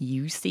that like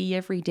you see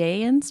every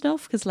day and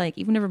stuff. Because like,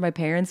 even whenever my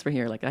parents were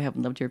here, like I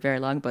haven't lived here very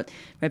long, but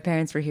my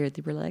parents were here,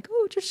 they were like,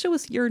 oh, just show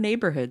us your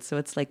neighborhood. So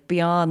it's like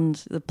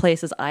beyond the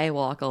places I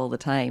walk all the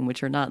time,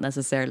 which are not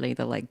necessarily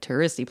the like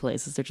touristy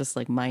places. They're just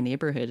like my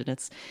neighborhood.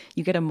 And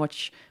you get a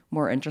much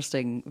more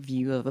interesting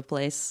view of a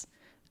place.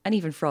 And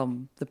even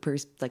from the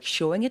person, like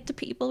showing it to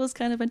people is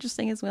kind of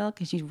interesting as well,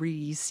 because you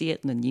really see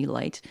it in a new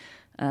light.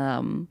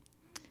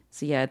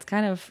 So yeah,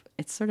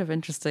 it's sort of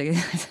interesting.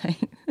 I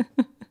think.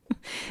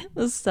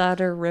 The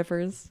sadder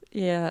rivers,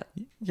 yeah.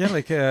 Yeah,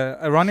 like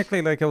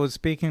ironically, like I was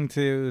speaking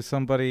to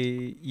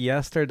somebody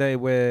yesterday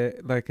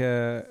with like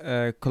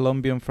a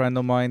Colombian friend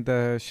of mine.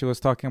 She was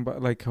talking about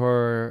like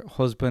her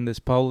husband is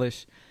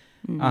Polish,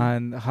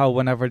 and how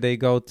whenever they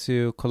go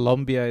to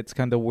Colombia, it's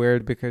kind of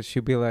weird because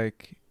she'll be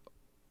like,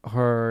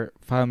 her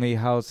family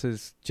house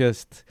is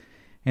just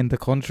in the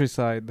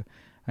countryside.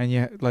 And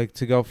you like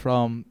to go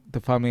from the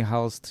family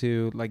house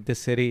to like the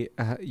city.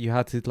 You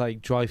had to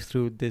like drive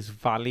through this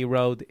valley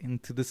road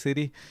into the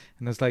city,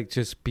 and it's like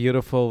just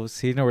beautiful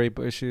scenery.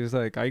 But she's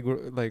like,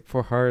 like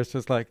for her, it's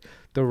just like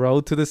the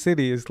road to the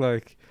city is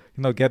like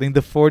getting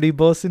the 40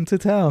 bus into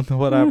town or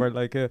whatever.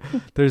 Like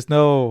there's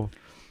no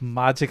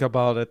magic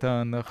about it.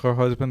 And her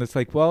husband is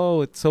like, whoa,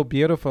 it's so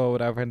beautiful or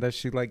whatever. And then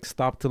she like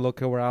stopped to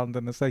look around,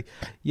 and it's like,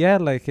 yeah,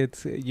 like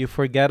you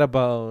forget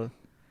about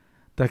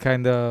the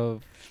kind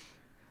of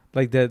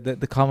like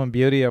the common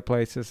beauty of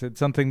places. It's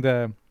something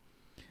that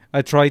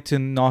I try to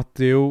not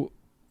do,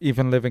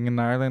 even living in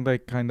Ireland. I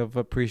kind of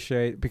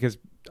appreciate, because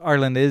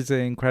Ireland is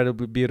an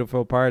incredibly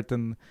beautiful part,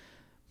 and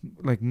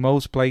like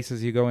most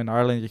places you go in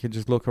Ireland, you can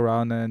just look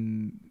around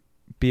and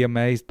be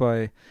amazed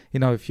by,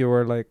 if you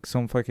were like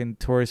some fucking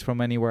tourist from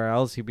anywhere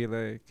else, you'd be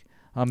like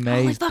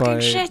amazed by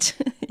fucking shit.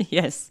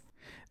 Yes.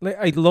 Like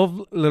I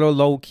love little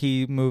low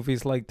key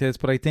movies like this,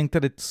 but I think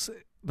that it's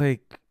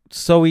like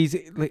so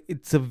easy. Like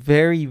it's a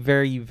very,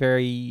 very,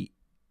 very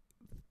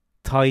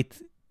tight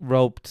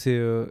rope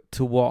to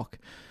walk,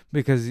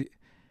 because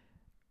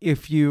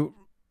if you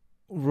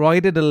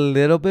write it a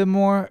little bit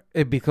more,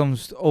 it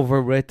becomes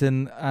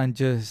overwritten and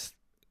just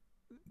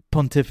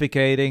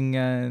pontificating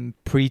and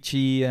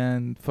preachy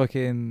and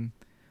fucking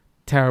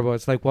terrible.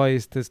 It's like, why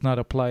is this not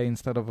a play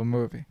instead of a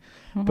movie?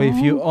 Mm-hmm. But if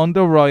you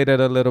underwrite it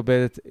a little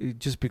bit, it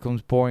just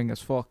becomes boring as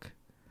fuck.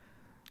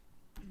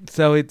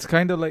 So it's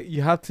kind of like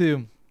you have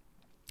to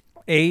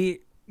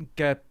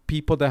get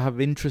people that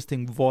have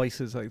interesting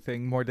voices, I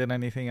think, more than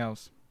anything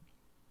else.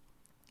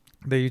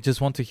 That you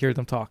just want to hear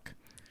them talk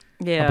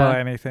about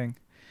anything.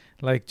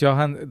 Like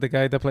Johan, the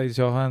guy that plays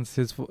Johans,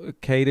 his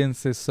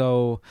cadence is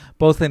so,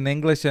 both in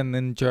English and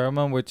in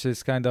German, which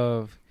is kind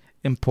of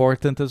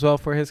important as well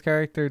for his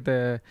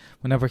character.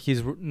 Whenever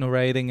he's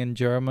narrating in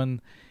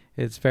German,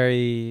 it's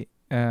very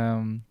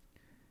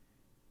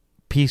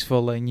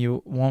peaceful, and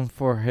you want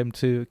for him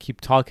to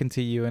keep talking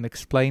to you and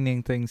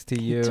explaining things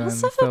to you. He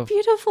does have a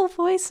beautiful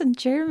voice in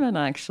German,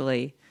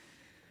 actually.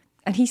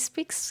 And he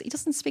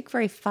doesn't speak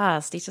very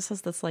fast. He just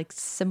has this like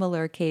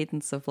similar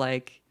cadence of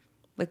like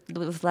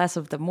with less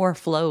of the more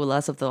flow,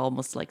 less of the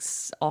almost like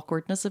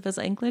awkwardness of his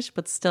English,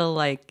 but still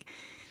like,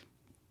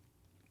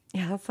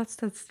 yeah,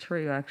 that's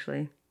true,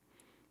 actually.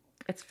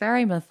 It's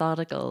very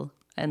methodical,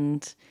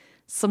 and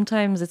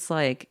sometimes it's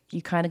like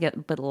you kind of get a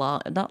bit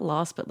not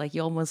lost, but like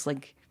you almost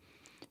like,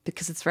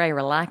 because it's very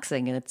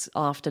relaxing and it's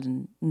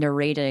often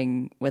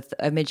narrating with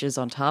images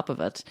on top of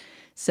it.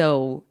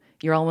 So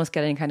you're almost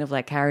getting kind of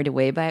like carried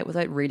away by it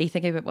without really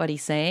thinking about what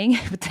he's saying.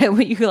 But then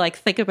when you like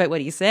think about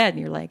what he said,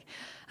 and you're like,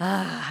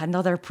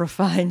 another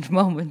profound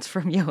moment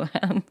from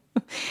Johan.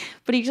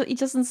 But he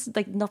doesn't,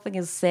 like, nothing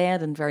is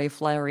said in very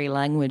flowery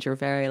language or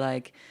very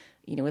like,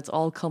 it's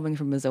all coming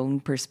from his own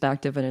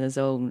perspective and his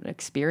own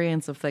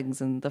experience of things.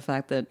 And the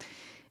fact that,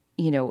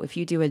 if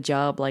you do a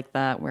job like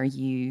that where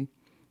you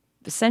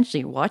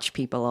essentially watch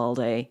people all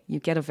day,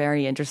 you get a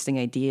very interesting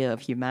idea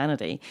of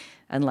humanity,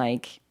 and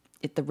like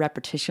the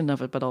repetition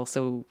of it, but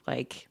also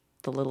like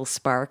the little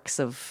sparks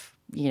of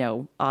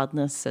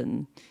oddness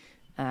and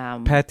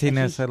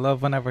pettiness. I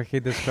love whenever he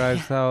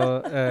describes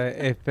how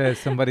if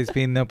somebody's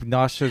being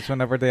obnoxious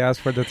whenever they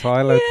ask for the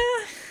toilet,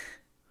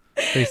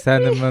 they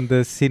send them on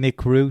the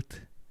scenic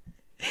route.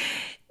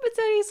 But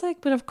then he's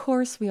like, but of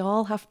course we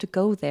all have to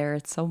go there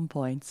at some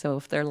point. So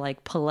if they're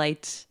like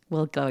polite,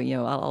 we'll go,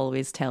 I'll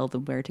always tell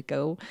them where to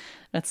go.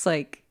 And it's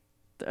like,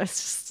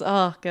 it's just,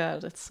 oh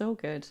God, it's so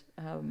good.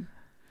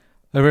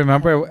 I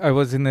remember I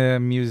was in a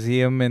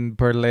museum in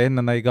Berlin,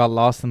 and I got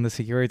lost, and the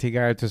security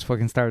guard just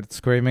fucking started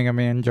screaming at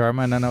me in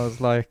German, and I was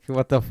like,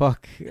 what the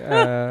fuck?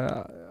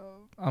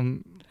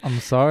 I'm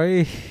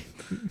sorry.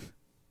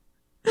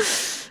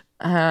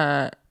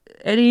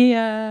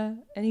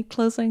 Any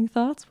closing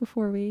thoughts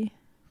before we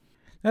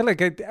No,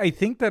 like I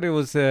think that it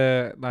was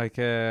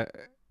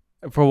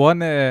for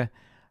one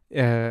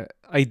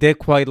I did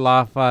quite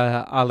laugh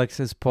at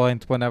Alex's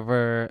point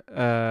whenever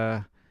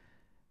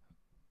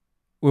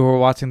we were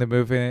watching the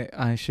movie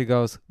and she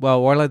goes, "Well,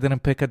 Orla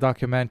didn't pick a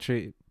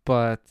documentary,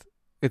 but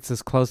it's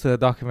as close to a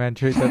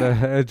documentary that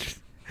a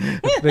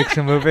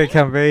fiction movie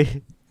can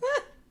be."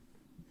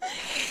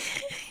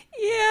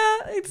 Yeah,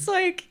 it's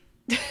like.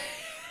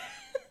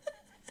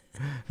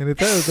 And I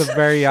thought it was a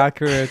very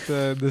accurate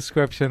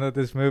description of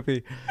this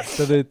movie.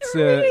 That it's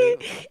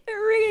it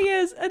really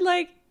is. And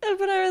like,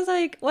 but I was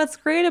like, what's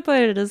great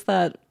about it is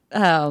that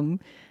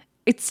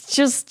it's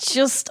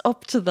just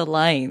up to the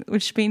line,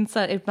 which means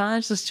that it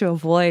manages to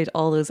avoid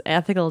all those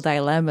ethical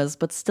dilemmas,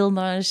 but still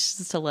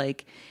manages to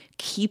like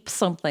keep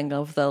something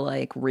of the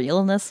like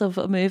realness of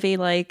a movie,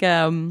 like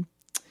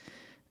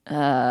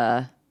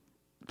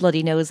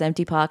Bloody Nose,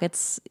 Empty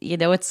Pockets. You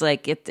know, it's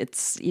like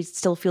it's you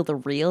still feel the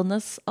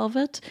realness of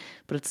it,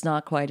 but it's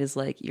not quite as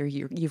like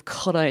you've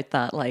cut out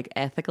that like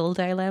ethical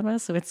dilemma.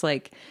 So it's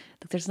like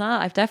there's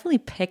not. I've definitely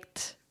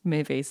picked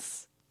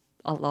movies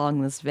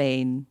along this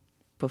vein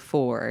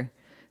before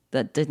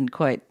that didn't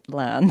quite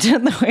land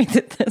in the way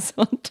that this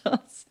one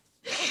does.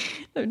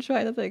 I'm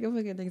trying to think of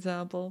a good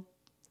example.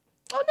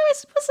 Oh no, I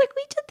suppose like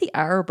we did The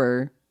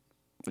Arbor,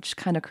 which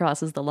kind of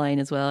crosses the line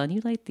as well, and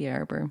you liked The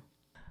Arbor.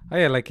 Oh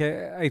yeah, like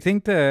I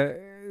think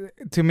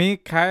to me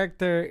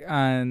character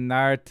and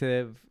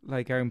narrative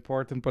like are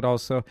important, but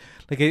also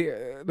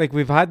like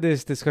we've had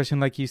this discussion,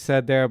 like you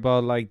said there,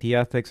 about like the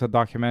ethics of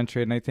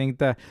documentary, and I think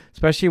that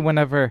especially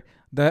whenever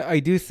that I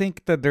do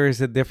think that there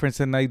is a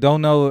difference, and I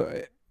don't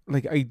know,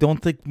 like I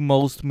don't think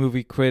most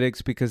movie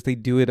critics, because they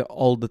do it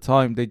all the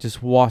time, they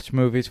just watch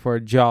movies for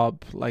a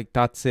job, like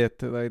that's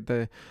it, like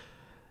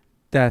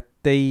that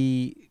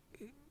they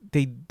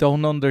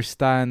don't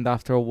understand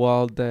after a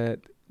while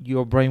that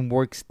your brain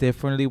works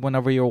differently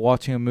whenever you're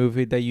watching a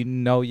movie that you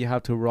know you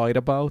have to write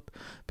about,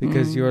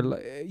 because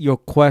you're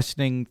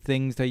questioning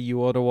things that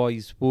you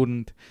otherwise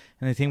wouldn't.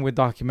 And I think with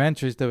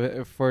documentaries,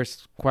 the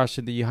first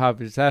question that you have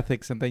is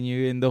ethics, and then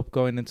you end up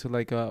going into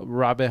like a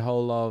rabbit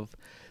hole of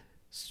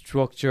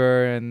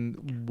structure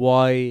and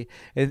why.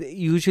 It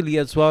usually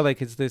as well,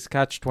 like it's this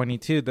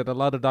catch-22 that a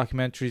lot of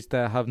documentaries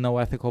that have no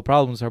ethical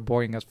problems are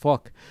boring as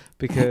fuck,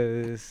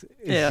 because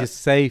it's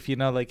just safe, you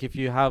know, like if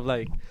you have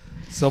like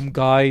some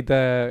guy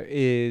that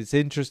is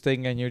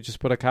interesting and you just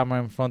put a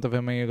camera in front of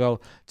him and you go,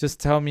 just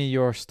tell me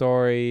your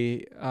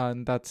story,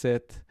 and that's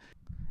it.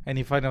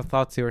 Any final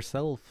thoughts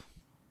yourself?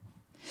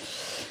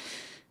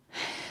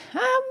 No,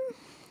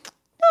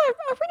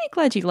 I'm really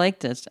glad you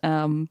liked it.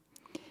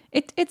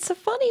 It's a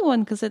funny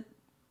one because it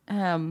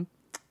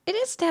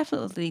is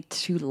definitely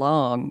too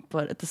long,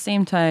 but at the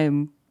same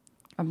time,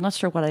 I'm not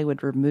sure what I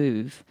would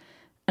remove,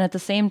 and at the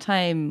same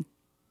time,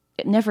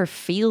 it never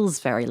feels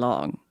very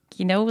long.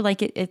 You know,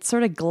 like it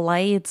sort of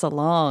glides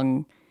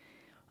along.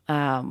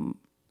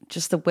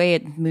 Just the way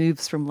it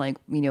moves from like,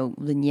 you know,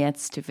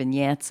 vignettes to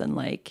vignettes, and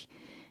like,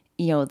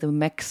 you know, the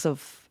mix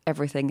of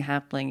everything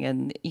happening,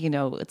 and you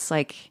know, it's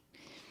like,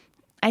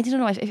 I don't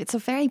know, it's a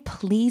very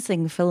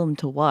pleasing film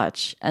to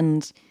watch.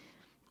 And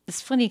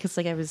it's funny because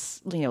like I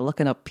was, you know,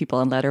 looking up people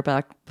on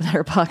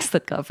Letterboxd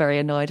that got very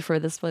annoyed for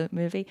this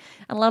movie,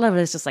 and a lot of it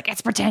is just like,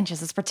 it's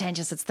pretentious,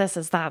 it's this,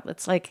 it's that.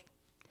 It's like,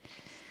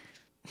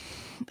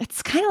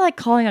 it's kind of like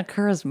calling a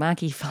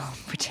Kaurismäki film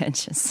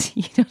pretentious.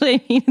 You know what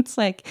I mean? It's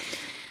like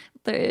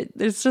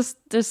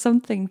there's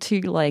something too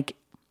like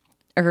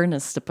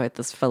earnest about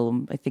this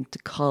film, I think, to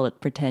call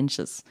it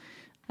pretentious.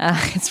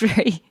 It's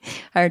very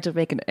hard to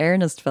make an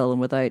earnest film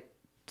without,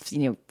 you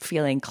know,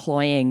 feeling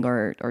cloying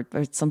or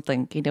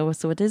something, you know.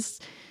 So it's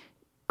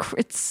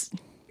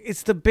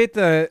the bit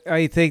that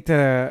I think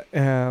that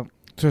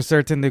to a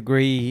certain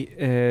degree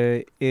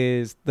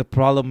is the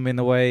problem in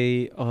a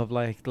way of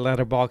like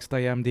Letterboxd,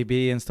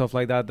 IMDb and stuff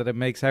like that it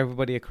makes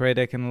everybody a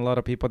critic, and a lot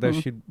of people that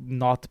should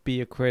not be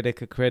a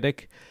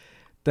critic.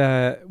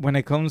 That when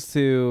it comes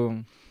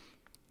to,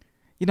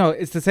 you know,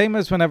 it's the same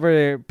as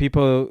whenever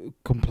people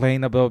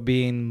complain about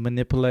being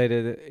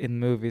manipulated in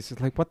movies.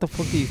 It's like, what the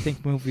fuck do you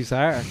think movies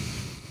are?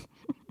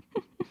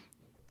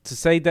 To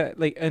say that,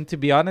 like, and to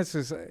be honest,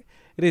 it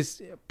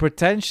is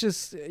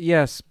pretentious,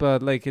 yes,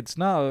 but like it's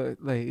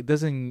not like, it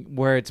doesn't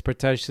where it's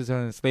pretentious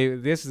and it's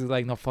like, this is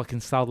like no fucking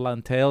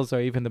Southland Tales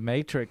or even The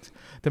Matrix.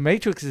 The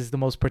Matrix is the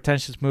most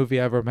pretentious movie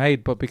ever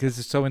made, but because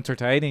it's so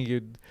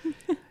entertaining,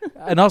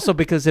 and also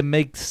because it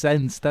makes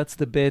sense. That's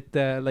the bit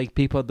that like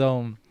people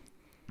don't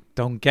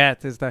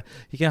get, is that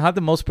you can have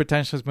the most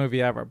pretentious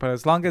movie ever, but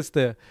as long as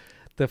the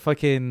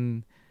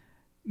fucking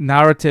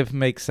narrative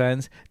makes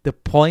sense, the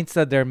points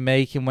that they're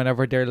making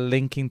whenever they're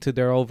linking to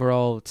their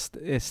overall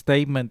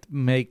statement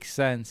makes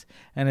sense,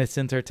 and it's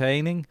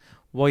entertaining,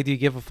 why do you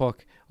give a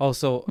fuck?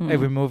 Also,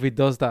 every movie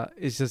does that.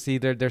 It's just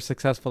either they're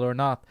successful or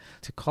not.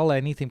 To call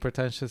anything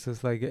pretentious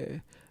is like,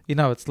 you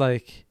know, it's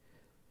like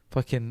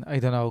fucking, I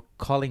don't know,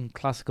 calling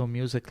classical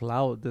music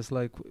loud. It's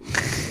like,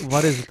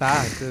 what is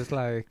that? It's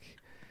like,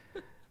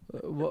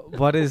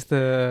 what is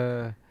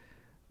the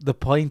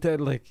point?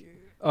 Like,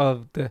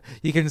 of the.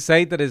 You can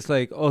say that it's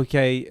like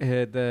okay,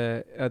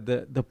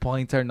 the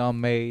points are not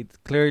made.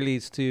 Clearly,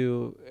 it's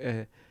too.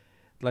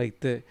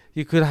 Like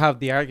you could have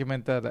the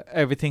argument that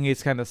everything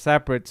is kind of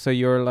separate, so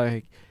you're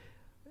like.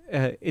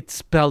 It's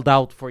spelled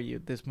out for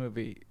you. This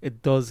movie,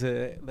 it does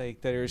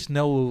like there's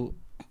no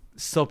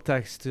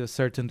subtext to a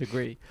certain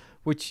degree,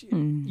 which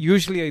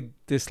usually I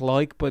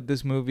dislike. But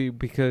this movie,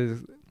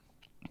 because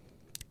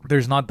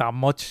there's not that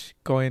much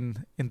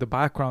going in the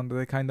background,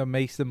 that kind of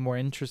makes it more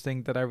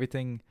interesting. That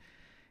everything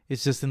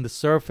is just in the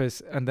surface,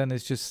 and then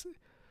it's just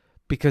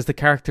because the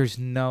characters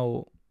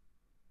know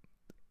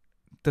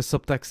the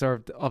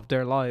subtext of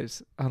their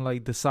lives, and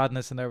like the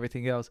sadness and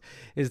everything else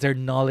is their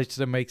knowledge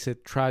that makes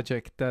it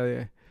tragic.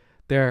 That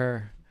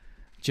they're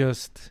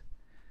just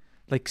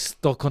like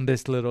stuck on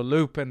this little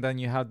loop, and then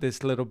you have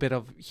this little bit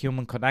of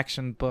human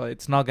connection, but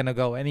it's not gonna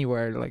go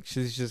anywhere. Like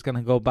she's just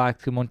gonna go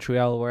back to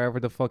Montreal, wherever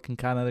the fucking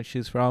Canada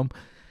she's from,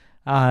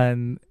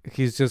 and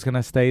he's just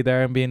gonna stay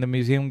there and be in the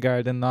museum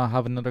guard and not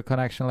have another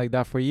connection like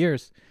that for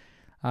years.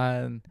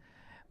 And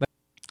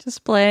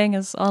just playing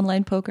his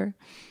online poker.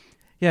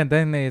 yeah, and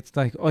then it's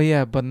like, oh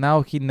yeah, but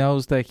now he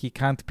knows that he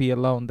can't be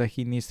alone, that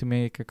he needs to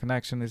make a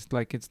connection. It's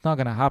like, it's not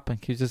going to happen.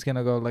 He's just going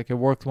to go, like, it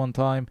worked one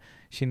time,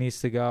 she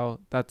needs to go,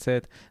 that's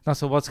it. Now,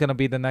 so what's going to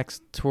be the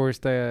next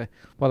tourist? Well,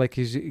 like,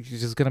 he's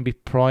just going to be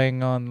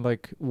prying on,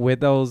 like,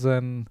 widows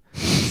and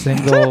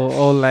single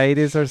old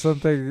ladies or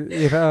something,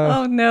 you know?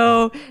 Oh,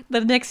 no.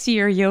 The next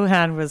year,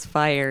 Johan was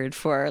fired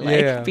for,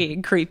 like,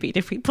 being creepy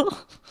to people.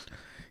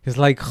 He's,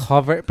 like,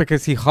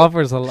 because he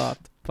hovers a lot.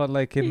 But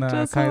like in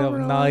a kind of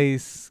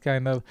nice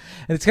kind of,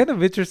 and it's kind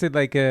of interesting,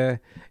 like you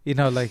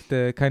know, like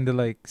the kind of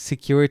like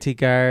security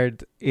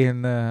guard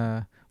in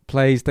a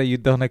place that you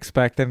don't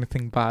expect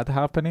anything bad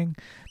happening,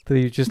 that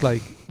you're just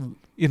like,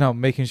 you know,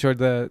 making sure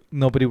that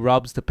nobody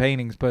robs the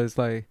paintings. But it's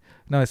like,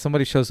 no, if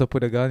somebody shows up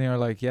with a gun, you're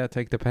like, yeah,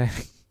 take the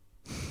painting.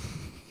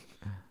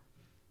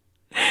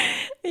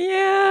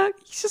 Yeah,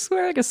 he's just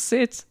wearing a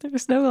suit.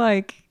 There's no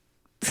like.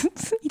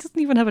 He doesn't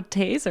even have a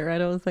taser, I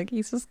don't think.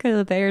 He's just kind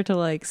of there to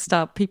like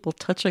stop people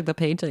touching the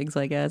paintings,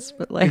 I guess.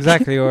 But like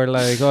exactly, or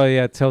like, oh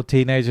yeah, tell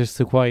teenagers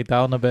to quiet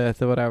down a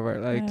bit or whatever.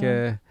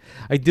 Like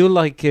I do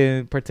like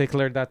in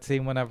particular that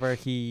scene whenever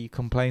he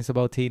complains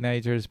about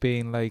teenagers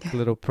being like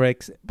little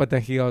pricks, but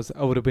then he goes,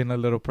 I would have been a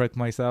little prick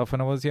myself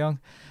when I was young.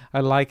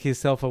 I like his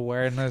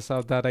self-awareness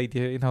of that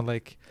idea, you know,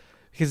 like,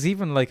 because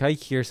even like I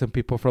hear some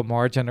people from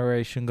our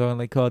generation going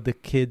like, oh, the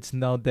kids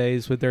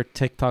nowadays with their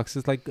TikToks,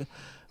 it's like,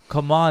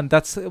 come on,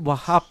 that's what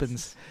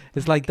happens.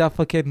 It's like that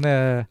fucking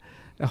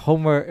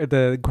Homer,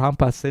 the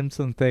Grandpa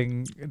Simpson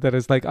thing that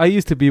is like, I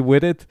used to be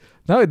with it.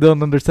 Now I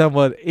don't understand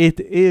what it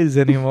is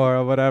anymore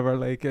or whatever.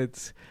 Like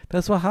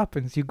that's what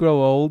happens. You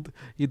grow old.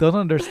 You don't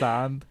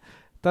understand.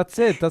 That's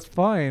it. That's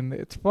fine.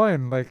 It's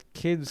fine. Like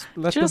kids,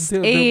 let just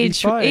them do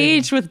age, they'll be fine.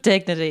 age with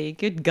dignity.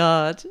 Good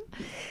God.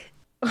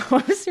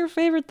 What was your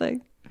favorite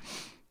thing?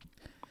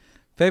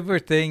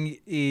 Favorite thing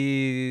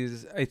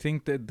is, I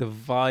think, that the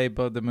vibe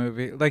of the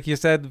movie. Like you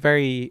said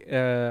very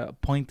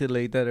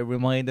pointedly, that it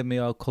reminded me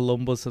of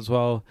Columbus as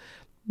well.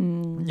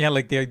 Yeah,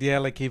 like the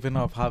idea, like even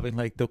of having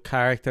like the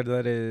character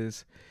that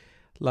is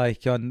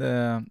like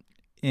on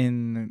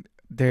in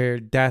their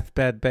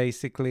deathbed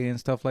basically and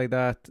stuff like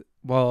that,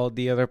 while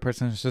the other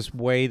person is just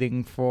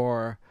waiting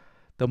for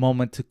the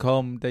moment to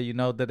come, that you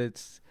know that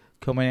it's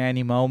coming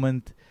any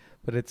moment.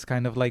 But it's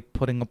kind of like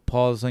putting a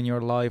pause on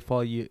your life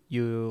while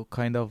you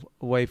kind of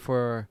wait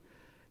for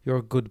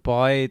your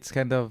goodbye. It's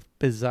kind of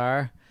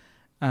bizarre.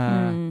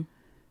 And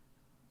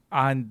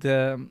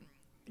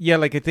yeah,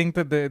 like I think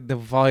that the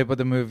vibe of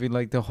the movie,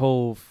 like the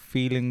whole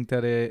feeling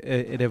that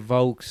it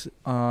evokes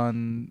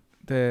on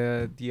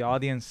the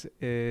audience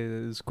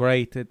is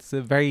great. It's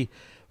a very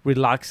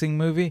relaxing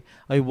movie.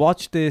 I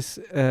watched this,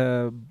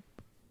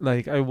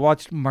 like I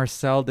watched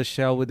Marcel the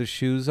Shell with the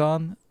Shoes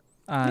On.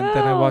 And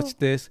then I watched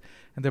this.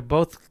 And they're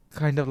both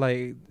kind of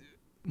like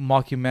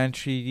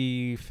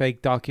mockumentary,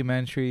 fake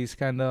documentaries,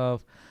 kind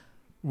of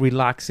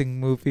relaxing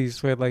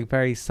movies with like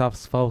very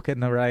soft-spoken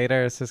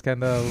narrators. It's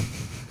kind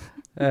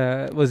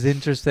of was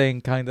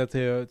interesting kind of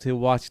to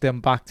watch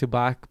them back to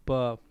back.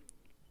 But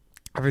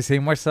have you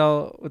seen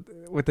Marcel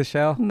with the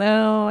Shell?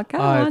 No, I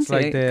kind of want to.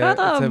 Like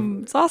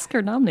it's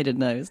Oscar nominated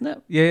now, isn't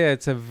it? Yeah,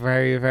 it's a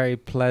very, very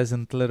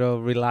pleasant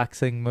little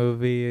relaxing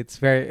movie. It's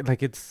very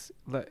like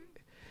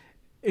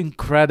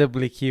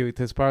incredibly cute.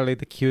 It's probably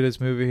the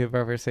cutest movie I've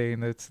ever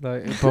seen. It's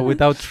like, but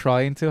without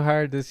trying too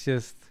hard, it's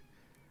just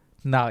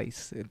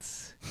nice.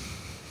 It's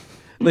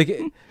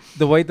like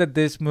the way that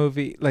this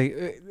movie,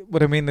 like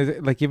what I mean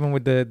is, like even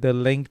with the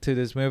link to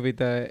this movie,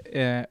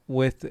 that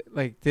with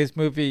like this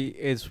movie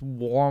is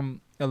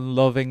warm and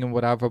loving and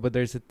whatever, but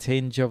there's a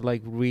tinge of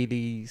like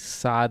really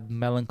sad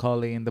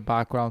melancholy in the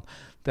background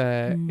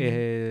that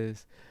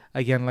is,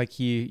 again, like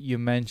you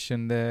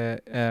mentioned,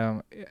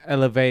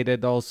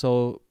 elevated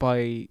also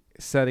by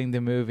setting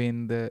the movie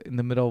in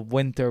the middle of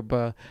winter,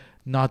 but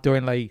not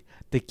during like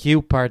the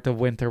cute part of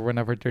winter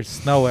whenever there's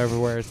snow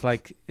everywhere. It's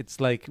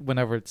like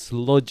whenever it's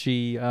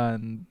sludgy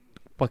and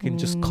fucking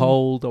just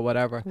cold or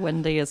whatever.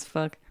 Windy as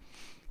fuck.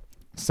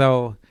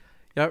 So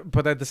yeah,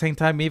 but at the same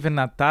time, even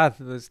at that,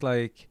 it's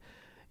like,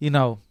 you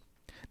know,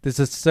 there's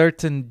a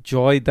certain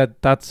joy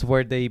that that's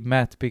where they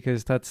met,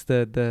 because that's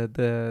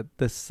the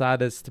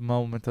saddest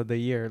moment of the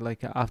year,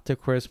 like after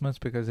Christmas,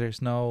 because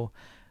there's no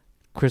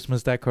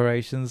Christmas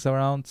decorations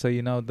around, so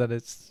you know that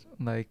it's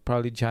like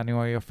probably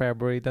January or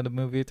February that the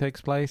movie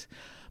takes place.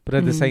 But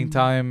at the same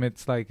time,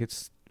 it's like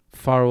it's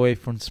far away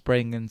from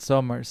spring and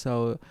summer,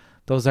 so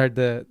those are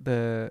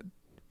the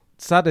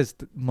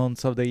saddest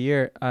months of the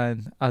year,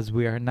 and as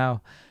we are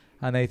now.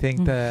 And I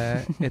think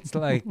that it's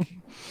like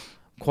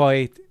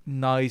quite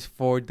nice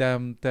for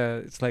them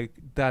that it's like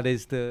that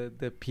is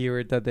the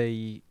period that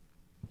they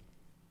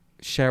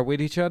share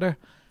with each other.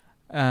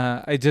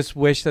 I just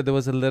wish that there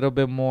was a little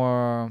bit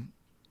more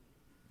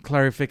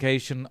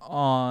clarification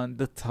on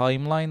the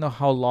timeline of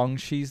how long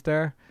she's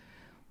there,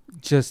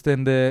 just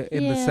in the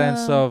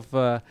sense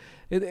of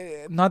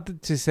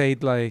not to say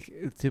it like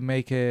to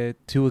make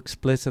it too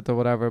explicit or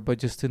whatever, but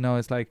just to know,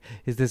 it's like,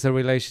 is this a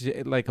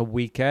relationship like a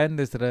weekend?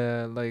 Is it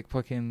a like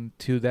fucking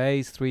 2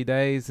 days, 3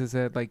 days? Is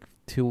it like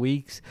 2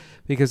 weeks?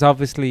 Because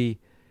obviously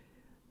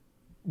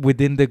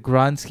within the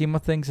grand scheme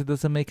of things it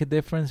doesn't make a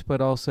difference, but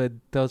also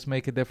it does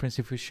make a difference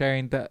if you're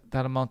sharing that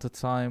amount of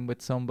time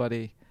with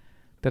somebody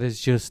that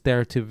is just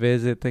there to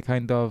visit. The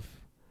kind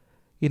of,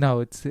 you know,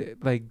 it's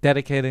like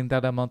dedicating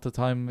that amount of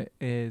time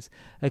is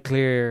a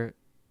clear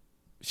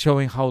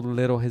showing how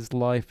little his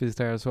life is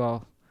there as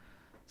well.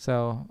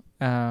 So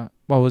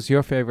what was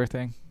your favorite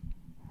thing?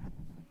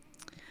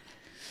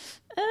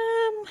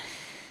 I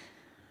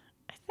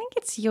think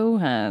it's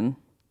Johan.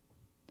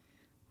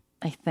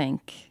 I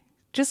think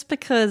just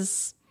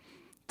because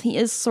he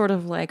is sort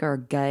of like our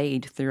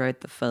guide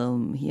throughout the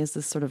film. He has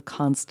this sort of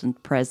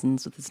constant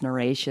presence with his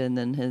narration,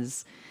 and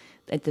his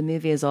the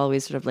movie is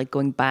always sort of like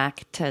going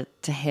back to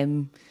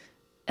him,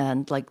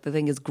 and like the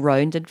thing is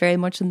grounded very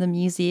much in the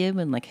museum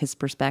and like his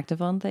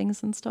perspective on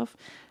things and stuff.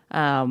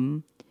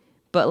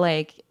 But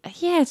like,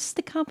 yeah, it's just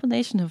the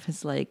combination of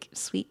his like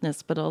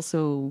sweetness, but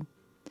also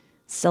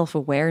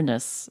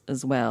self-awareness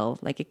as well.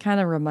 Like it kind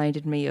of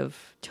reminded me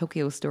of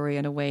Tokyo Story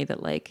in a way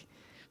that like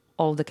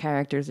all the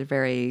characters are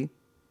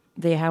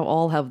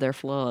all have their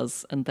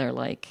flaws and their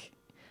like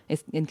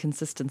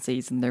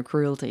inconsistencies and their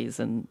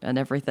cruelties and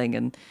everything,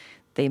 and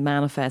they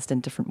manifest in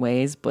different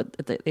ways, but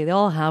they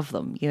all have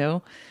them, you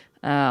know?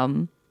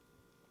 And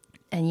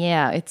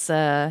yeah, it's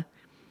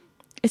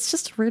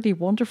just a really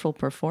wonderful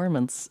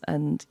performance,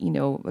 and, you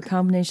know, a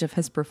combination of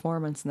his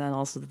performance and then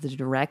also the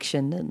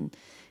direction, and,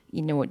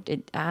 you know,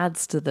 it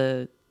adds to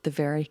the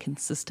very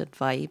consistent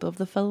vibe of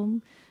the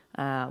film.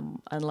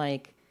 And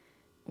like,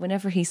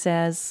 whenever he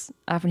says,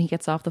 after he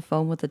gets off the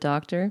phone with the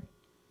doctor,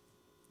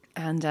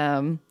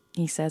 and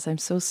he says, "I'm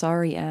so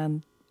sorry,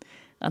 Anne,"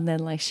 and then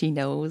like she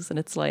knows, and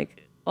it's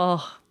like,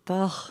 and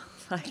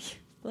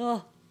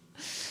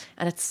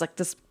it's like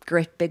this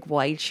great big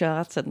wide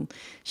shot, and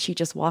she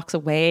just walks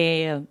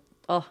away, and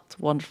it's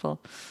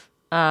wonderful.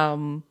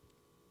 Yeah,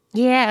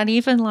 and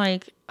even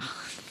like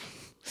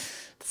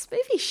this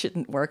movie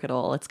shouldn't work at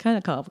all. It's kind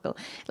of comical.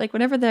 Like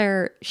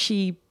whenever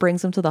she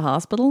brings him to the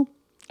hospital,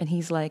 and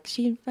he's like,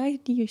 she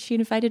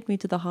invited me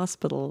to the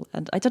hospital.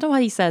 And I don't know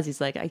what he says. He's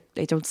like, I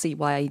don't see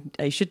why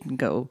I shouldn't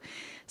go.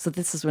 So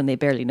this is when they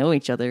barely know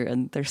each other,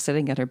 and they're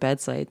sitting at her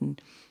bedside, and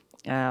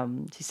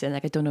she's saying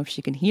like, I don't know if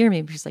she can hear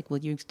me. But she's like, will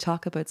you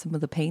talk about some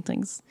of the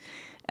paintings?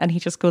 And he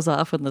just goes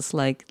off on this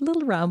like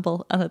little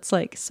ramble, and it's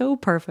like so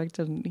perfect.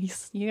 And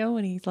he's, you know,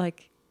 and he's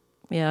like,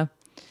 yeah,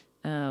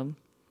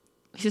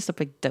 he's just a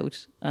big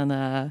dote.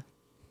 And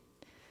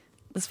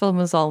this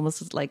film is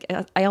almost like,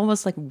 I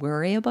almost like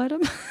worry about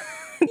him.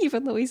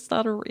 Even though he's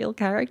not a real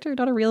character,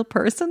 not a real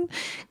person,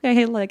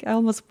 I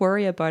almost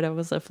worry about him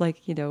as if,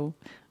 like, you know,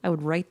 I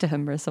would write to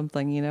him or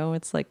something. You know,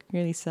 it's like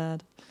really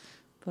sad.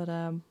 But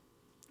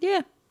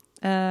yeah.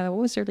 What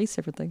was your least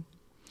favorite thing?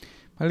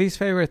 My least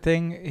favorite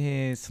thing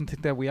is something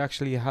that we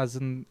actually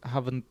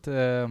haven't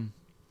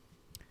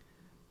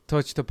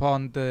touched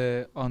upon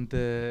on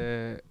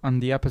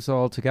the episode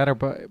altogether,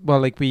 but well,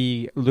 like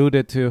we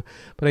alluded to.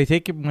 But I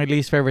think my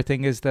least favorite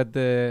thing is that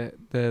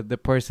the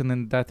person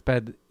in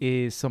deathbed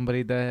is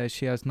somebody that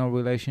she has no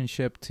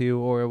relationship to,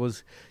 or it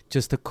was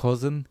just a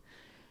cousin.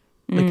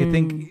 Like I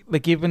think,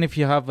 like even if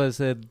you have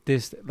as a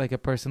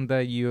person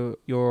that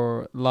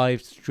your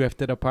lives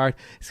drifted apart,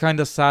 it's kind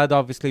of sad,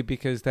 obviously,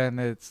 because then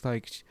it's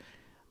like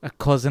a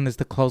cousin is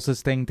the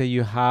closest thing that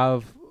you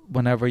have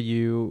whenever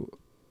you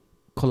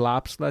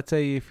collapse. Let's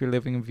say if you're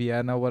living in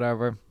Vienna or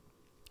whatever,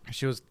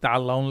 she was that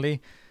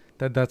lonely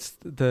that's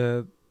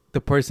the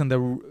person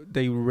that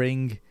they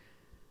ring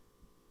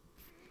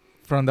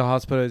from the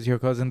hospital is your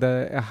cousin,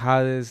 that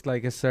has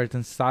like a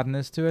certain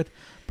sadness to it,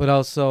 but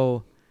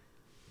also,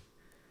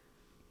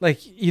 like,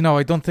 you know,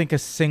 I don't think a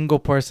single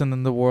person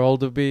in the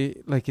world would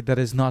be like that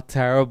is not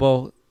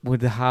terrible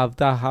would have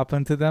that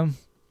happen to them,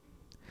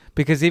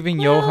 because even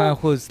Johan,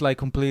 who's like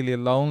completely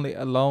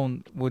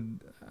alone,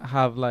 would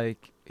have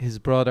like his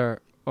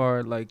brother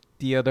or like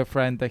the other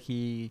friend that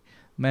he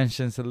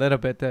mentions a little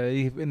bit, that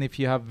even if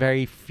you have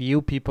very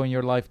few people in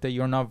your life that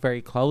you're not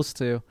very close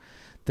to,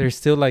 there's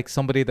still like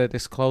somebody that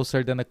is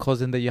closer than a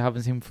cousin that you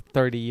haven't seen for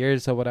 30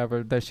 years or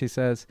whatever that she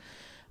says.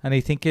 And I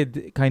think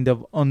it kind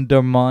of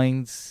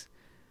undermines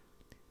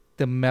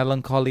the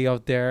melancholy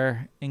of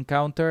their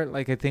encounter.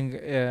 Like I think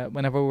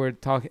whenever we're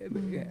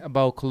talking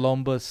about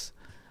Columbus,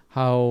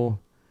 how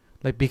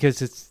like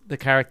because it's the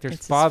character's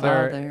It's his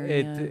father,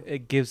 father,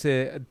 it gives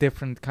a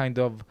different kind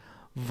of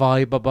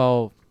vibe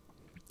about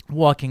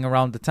walking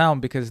around the town,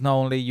 because not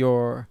only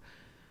you're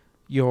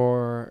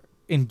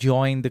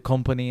enjoying the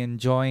company,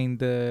 enjoying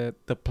the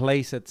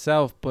place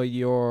itself, but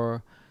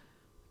you're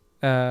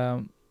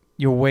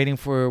waiting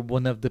for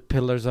one of the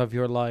pillars of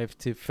your life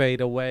to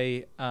fade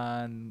away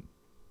and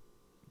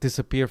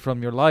disappear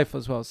from your life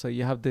as well. So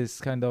you have this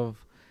kind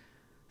of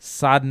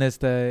sadness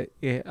that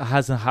it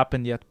hasn't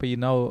happened yet, but you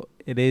know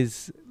it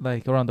is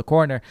like around the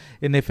corner.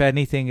 And if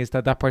anything, is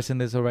that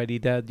person is already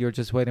dead. You're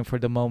just waiting for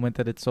the moment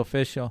that it's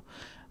official.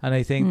 And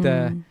I think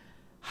that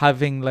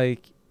having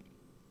like,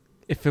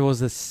 if it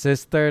was a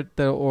sister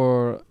that,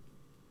 or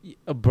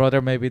a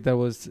brother maybe that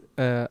was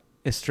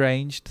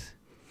estranged,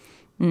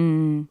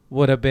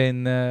 would have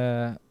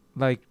been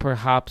like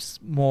perhaps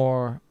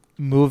more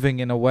moving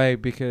in a way,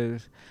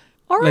 because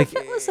or like, if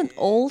it was an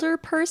older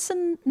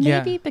person,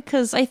 maybe,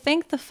 because I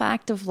think the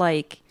fact of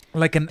like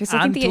an because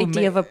I think the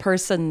idea of a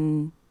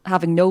person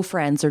having no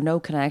friends or no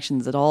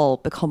connections at all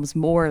becomes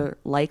more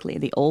likely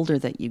the older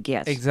that you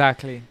get.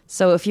 Exactly.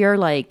 So if you're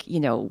like,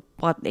 you know,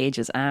 what age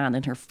is Anne?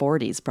 In her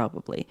 40s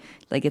probably.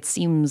 Like it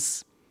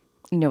seems,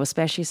 you know,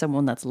 especially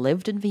someone that's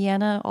lived in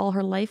Vienna all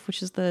her life,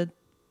 which is the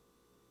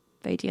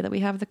idea that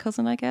we have of the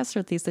cousin, I guess, or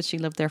at least that she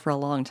lived there for a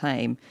long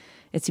time.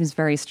 It seems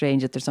very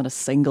strange that there's not a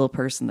single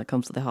person that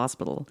comes to the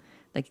hospital.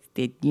 Like,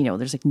 they, you know,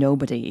 there's like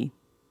nobody.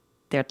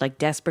 They're like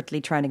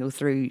desperately trying to go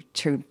through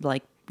to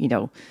like, you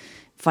know,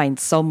 find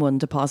someone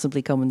to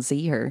possibly come and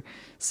see her.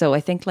 So I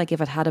think like if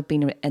it had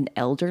been an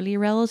elderly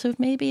relative,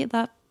 maybe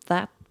that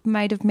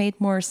might have made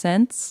more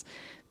sense.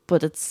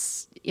 But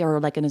it's, or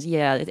like,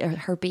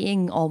 her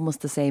being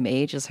almost the same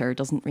age as her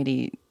doesn't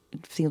really,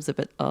 it feels a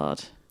bit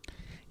odd.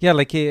 Yeah,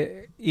 like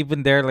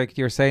even there, like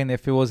you're saying,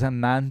 if it was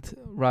an aunt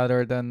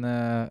rather than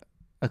a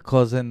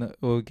cousin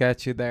who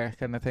get you there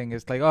kind of thing.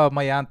 It's like, oh,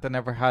 my aunt that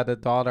never had a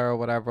daughter or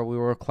whatever. We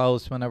were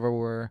close whenever we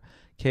were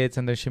kids,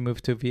 and then she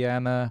moved to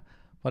Vienna,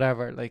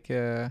 whatever. Like,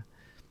 it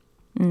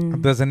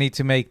doesn't need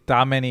to make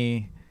that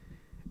many.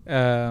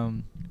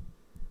 Like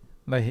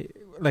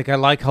I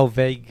like how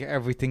vague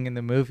everything in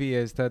the movie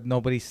is, that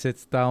nobody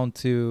sits down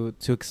to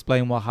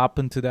explain what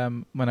happened to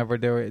them whenever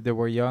they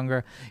were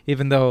younger.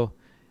 Even though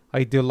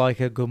I do like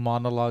a good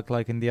monologue,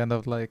 like in the end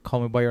of like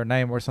Call Me by Your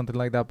Name or something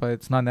like that, but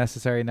it's not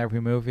necessary in every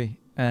movie.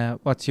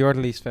 What's your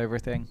least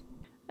favorite thing?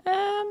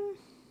 I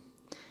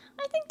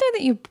think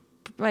that you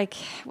like,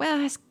 well,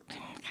 I was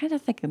kind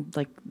of thinking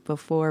like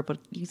before, but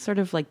you sort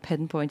of like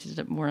pinpointed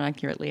it more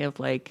accurately of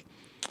like,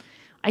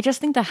 I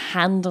just think the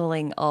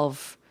handling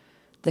of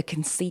the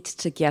conceit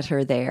to get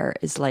her there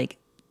is like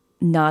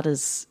not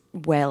as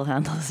well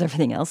handled as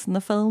everything else in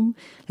the film.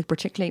 Like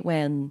particularly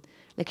when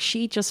like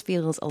she just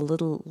feels a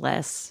little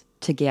less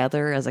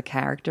together as a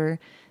character,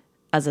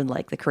 as in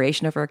like the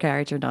creation of her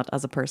character, not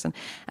as a person.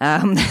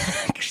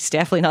 She's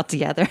definitely not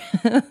together.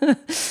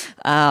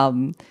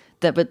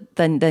 But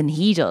then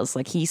he does.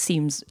 Like he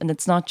seems, and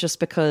it's not just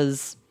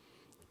because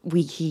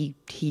he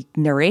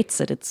narrates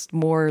it. It's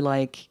more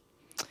like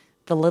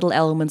the little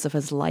elements of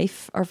his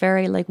life are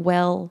very like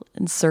well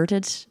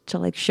inserted to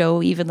like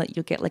show even that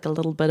you get like a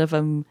little bit of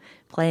him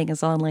playing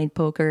his online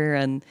poker,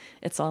 and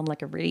it's on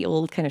like a really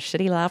old kind of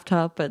shitty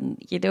laptop,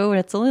 and you know,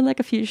 it's only like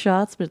a few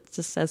shots, but it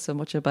just says so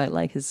much about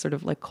like his sort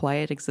of like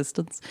quiet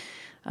existence.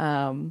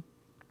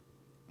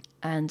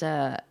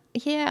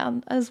 Yeah,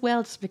 as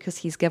well, just because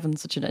he's given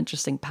such an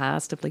interesting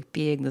past of like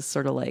being this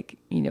sort of like,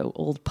 you know,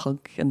 old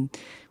punk, and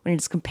when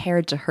it's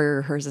compared to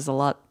hers is a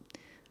lot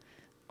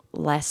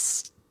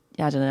less,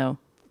 I don't know,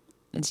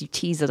 as you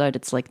tease it out,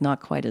 it's like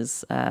not quite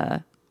as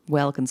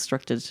well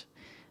constructed.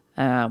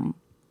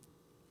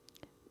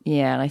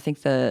 Yeah, and I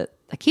think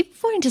I keep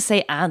wanting to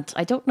say aunt.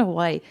 I don't know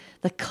why.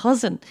 The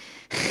cousin.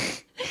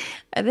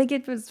 I think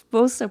it was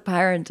most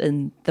apparent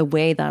in the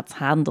way that's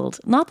handled.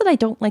 Not that I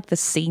don't like the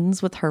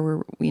scenes with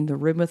her in the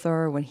room with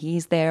her when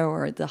he's there,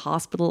 or the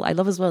hospital. I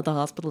love as well the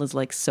hospital is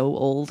like so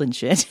old and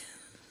shit.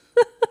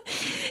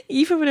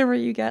 Even whenever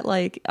you get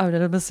like, I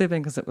mean, I'm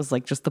assuming because it was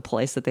like just the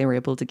place that they were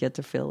able to get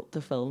to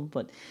film,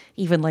 but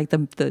even like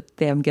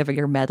them giving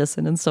her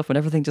medicine and stuff, and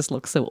everything just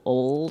looks so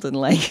old and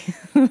like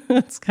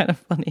it's kind of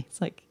funny.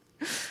 It's like,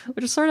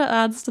 which sort of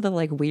adds to the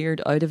like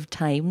weird out of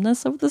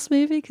timeness of this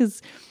movie,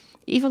 because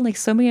even like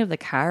so many of the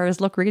cars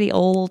look really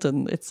old,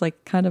 and it's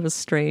like kind of a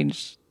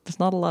strange. There's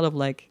not a lot of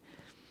like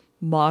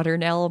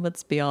modern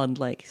elements beyond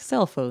like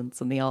cell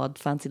phones and the odd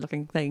fancy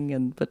looking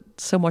thing, but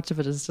so much of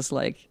it is just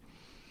like,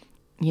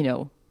 you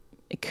know,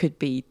 it could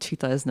be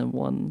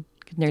 2001,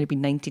 could nearly be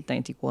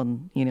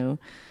 1991, you know.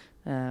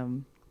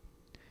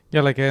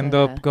 Yeah, like I end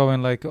up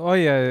going like, oh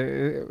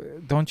yeah,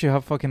 don't you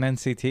have fucking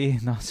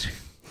NCT? No.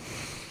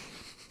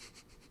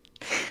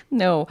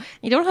 No,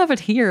 you don't have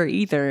it here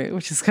either,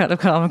 which is kind of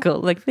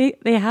comical. Like they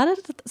had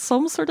it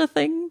some sort of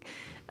thing,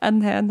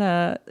 and then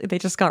they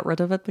just got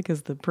rid of it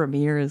because the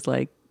premiere is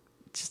like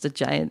just a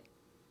giant,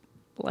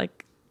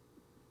 like,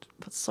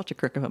 it's such a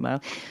crick of a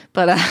mouth.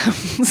 But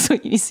so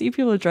you see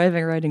people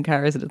driving around in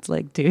cars, and it's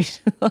like, dude,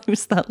 how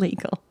is that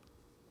legal?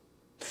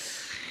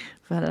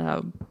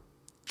 But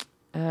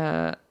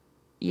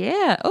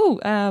yeah.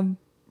 Oh,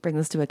 bring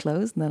this to a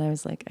close, and then I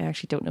was like, I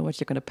actually don't know what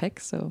you're going to pick,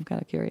 so I'm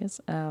kind of curious.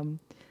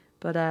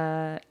 But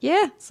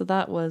yeah, so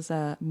that was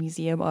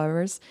Museum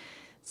Hours.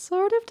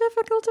 Sort of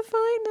difficult to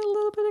find, a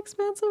little bit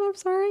expensive, I'm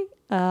sorry.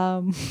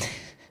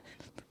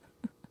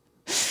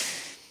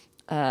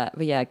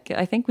 But yeah,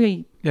 I think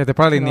we... Yeah, they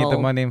probably need the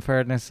money in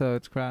fairness, so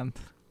it's grand.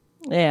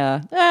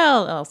 Yeah,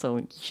 well, also,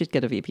 you should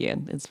get a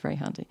VPN. It's very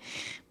handy.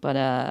 But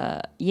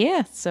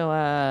yeah,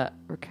 so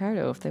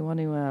Ricardo, if they want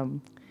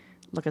to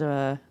look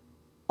at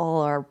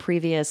all our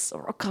previous...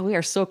 Oh God, we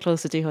are so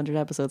close to 200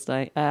 episodes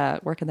now.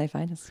 Where can they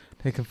find us?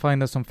 They can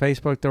find us on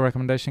Facebook, The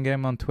Recommendation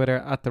Game, on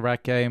Twitter,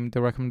 @TheRecGame.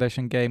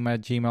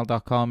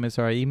 TheRecommendationGame@gmail.com is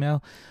our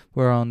email.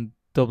 We're on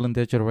Dublin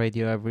Digital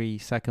Radio every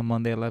second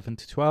Monday, 11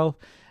 to 12.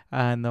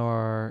 And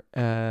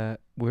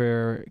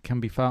we can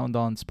be found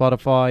on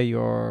Spotify,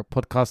 your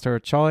podcaster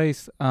of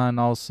choice, and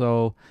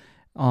also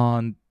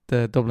on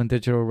the Dublin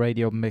Digital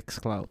Radio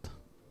Mixcloud.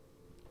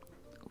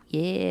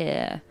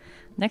 Yeah.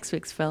 Next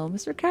week's film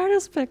is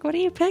Ricardo's pick. What are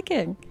you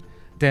picking?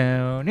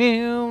 Oh my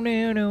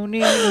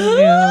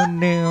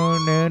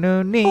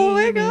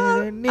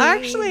God.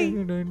 Actually,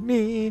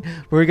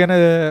 we're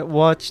gonna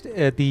watch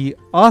the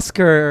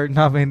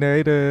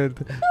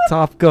Oscar-nominated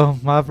Top Gun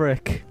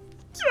Maverick.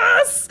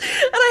 Yes!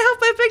 And I have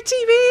my big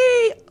TV!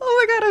 Oh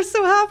my God, I'm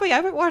so happy.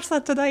 I might watch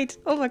that tonight.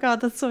 Oh my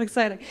God, that's so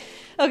exciting.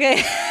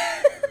 Okay.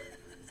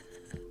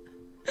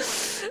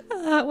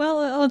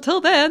 Well,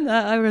 until then,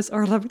 I was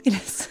Orla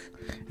Venus.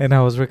 And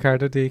I was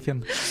Ricardo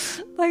Deacon.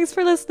 Thanks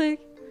for listening.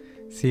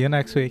 See you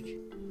next week.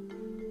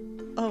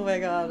 Oh my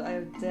God, I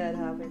am dead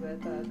happy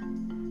about that.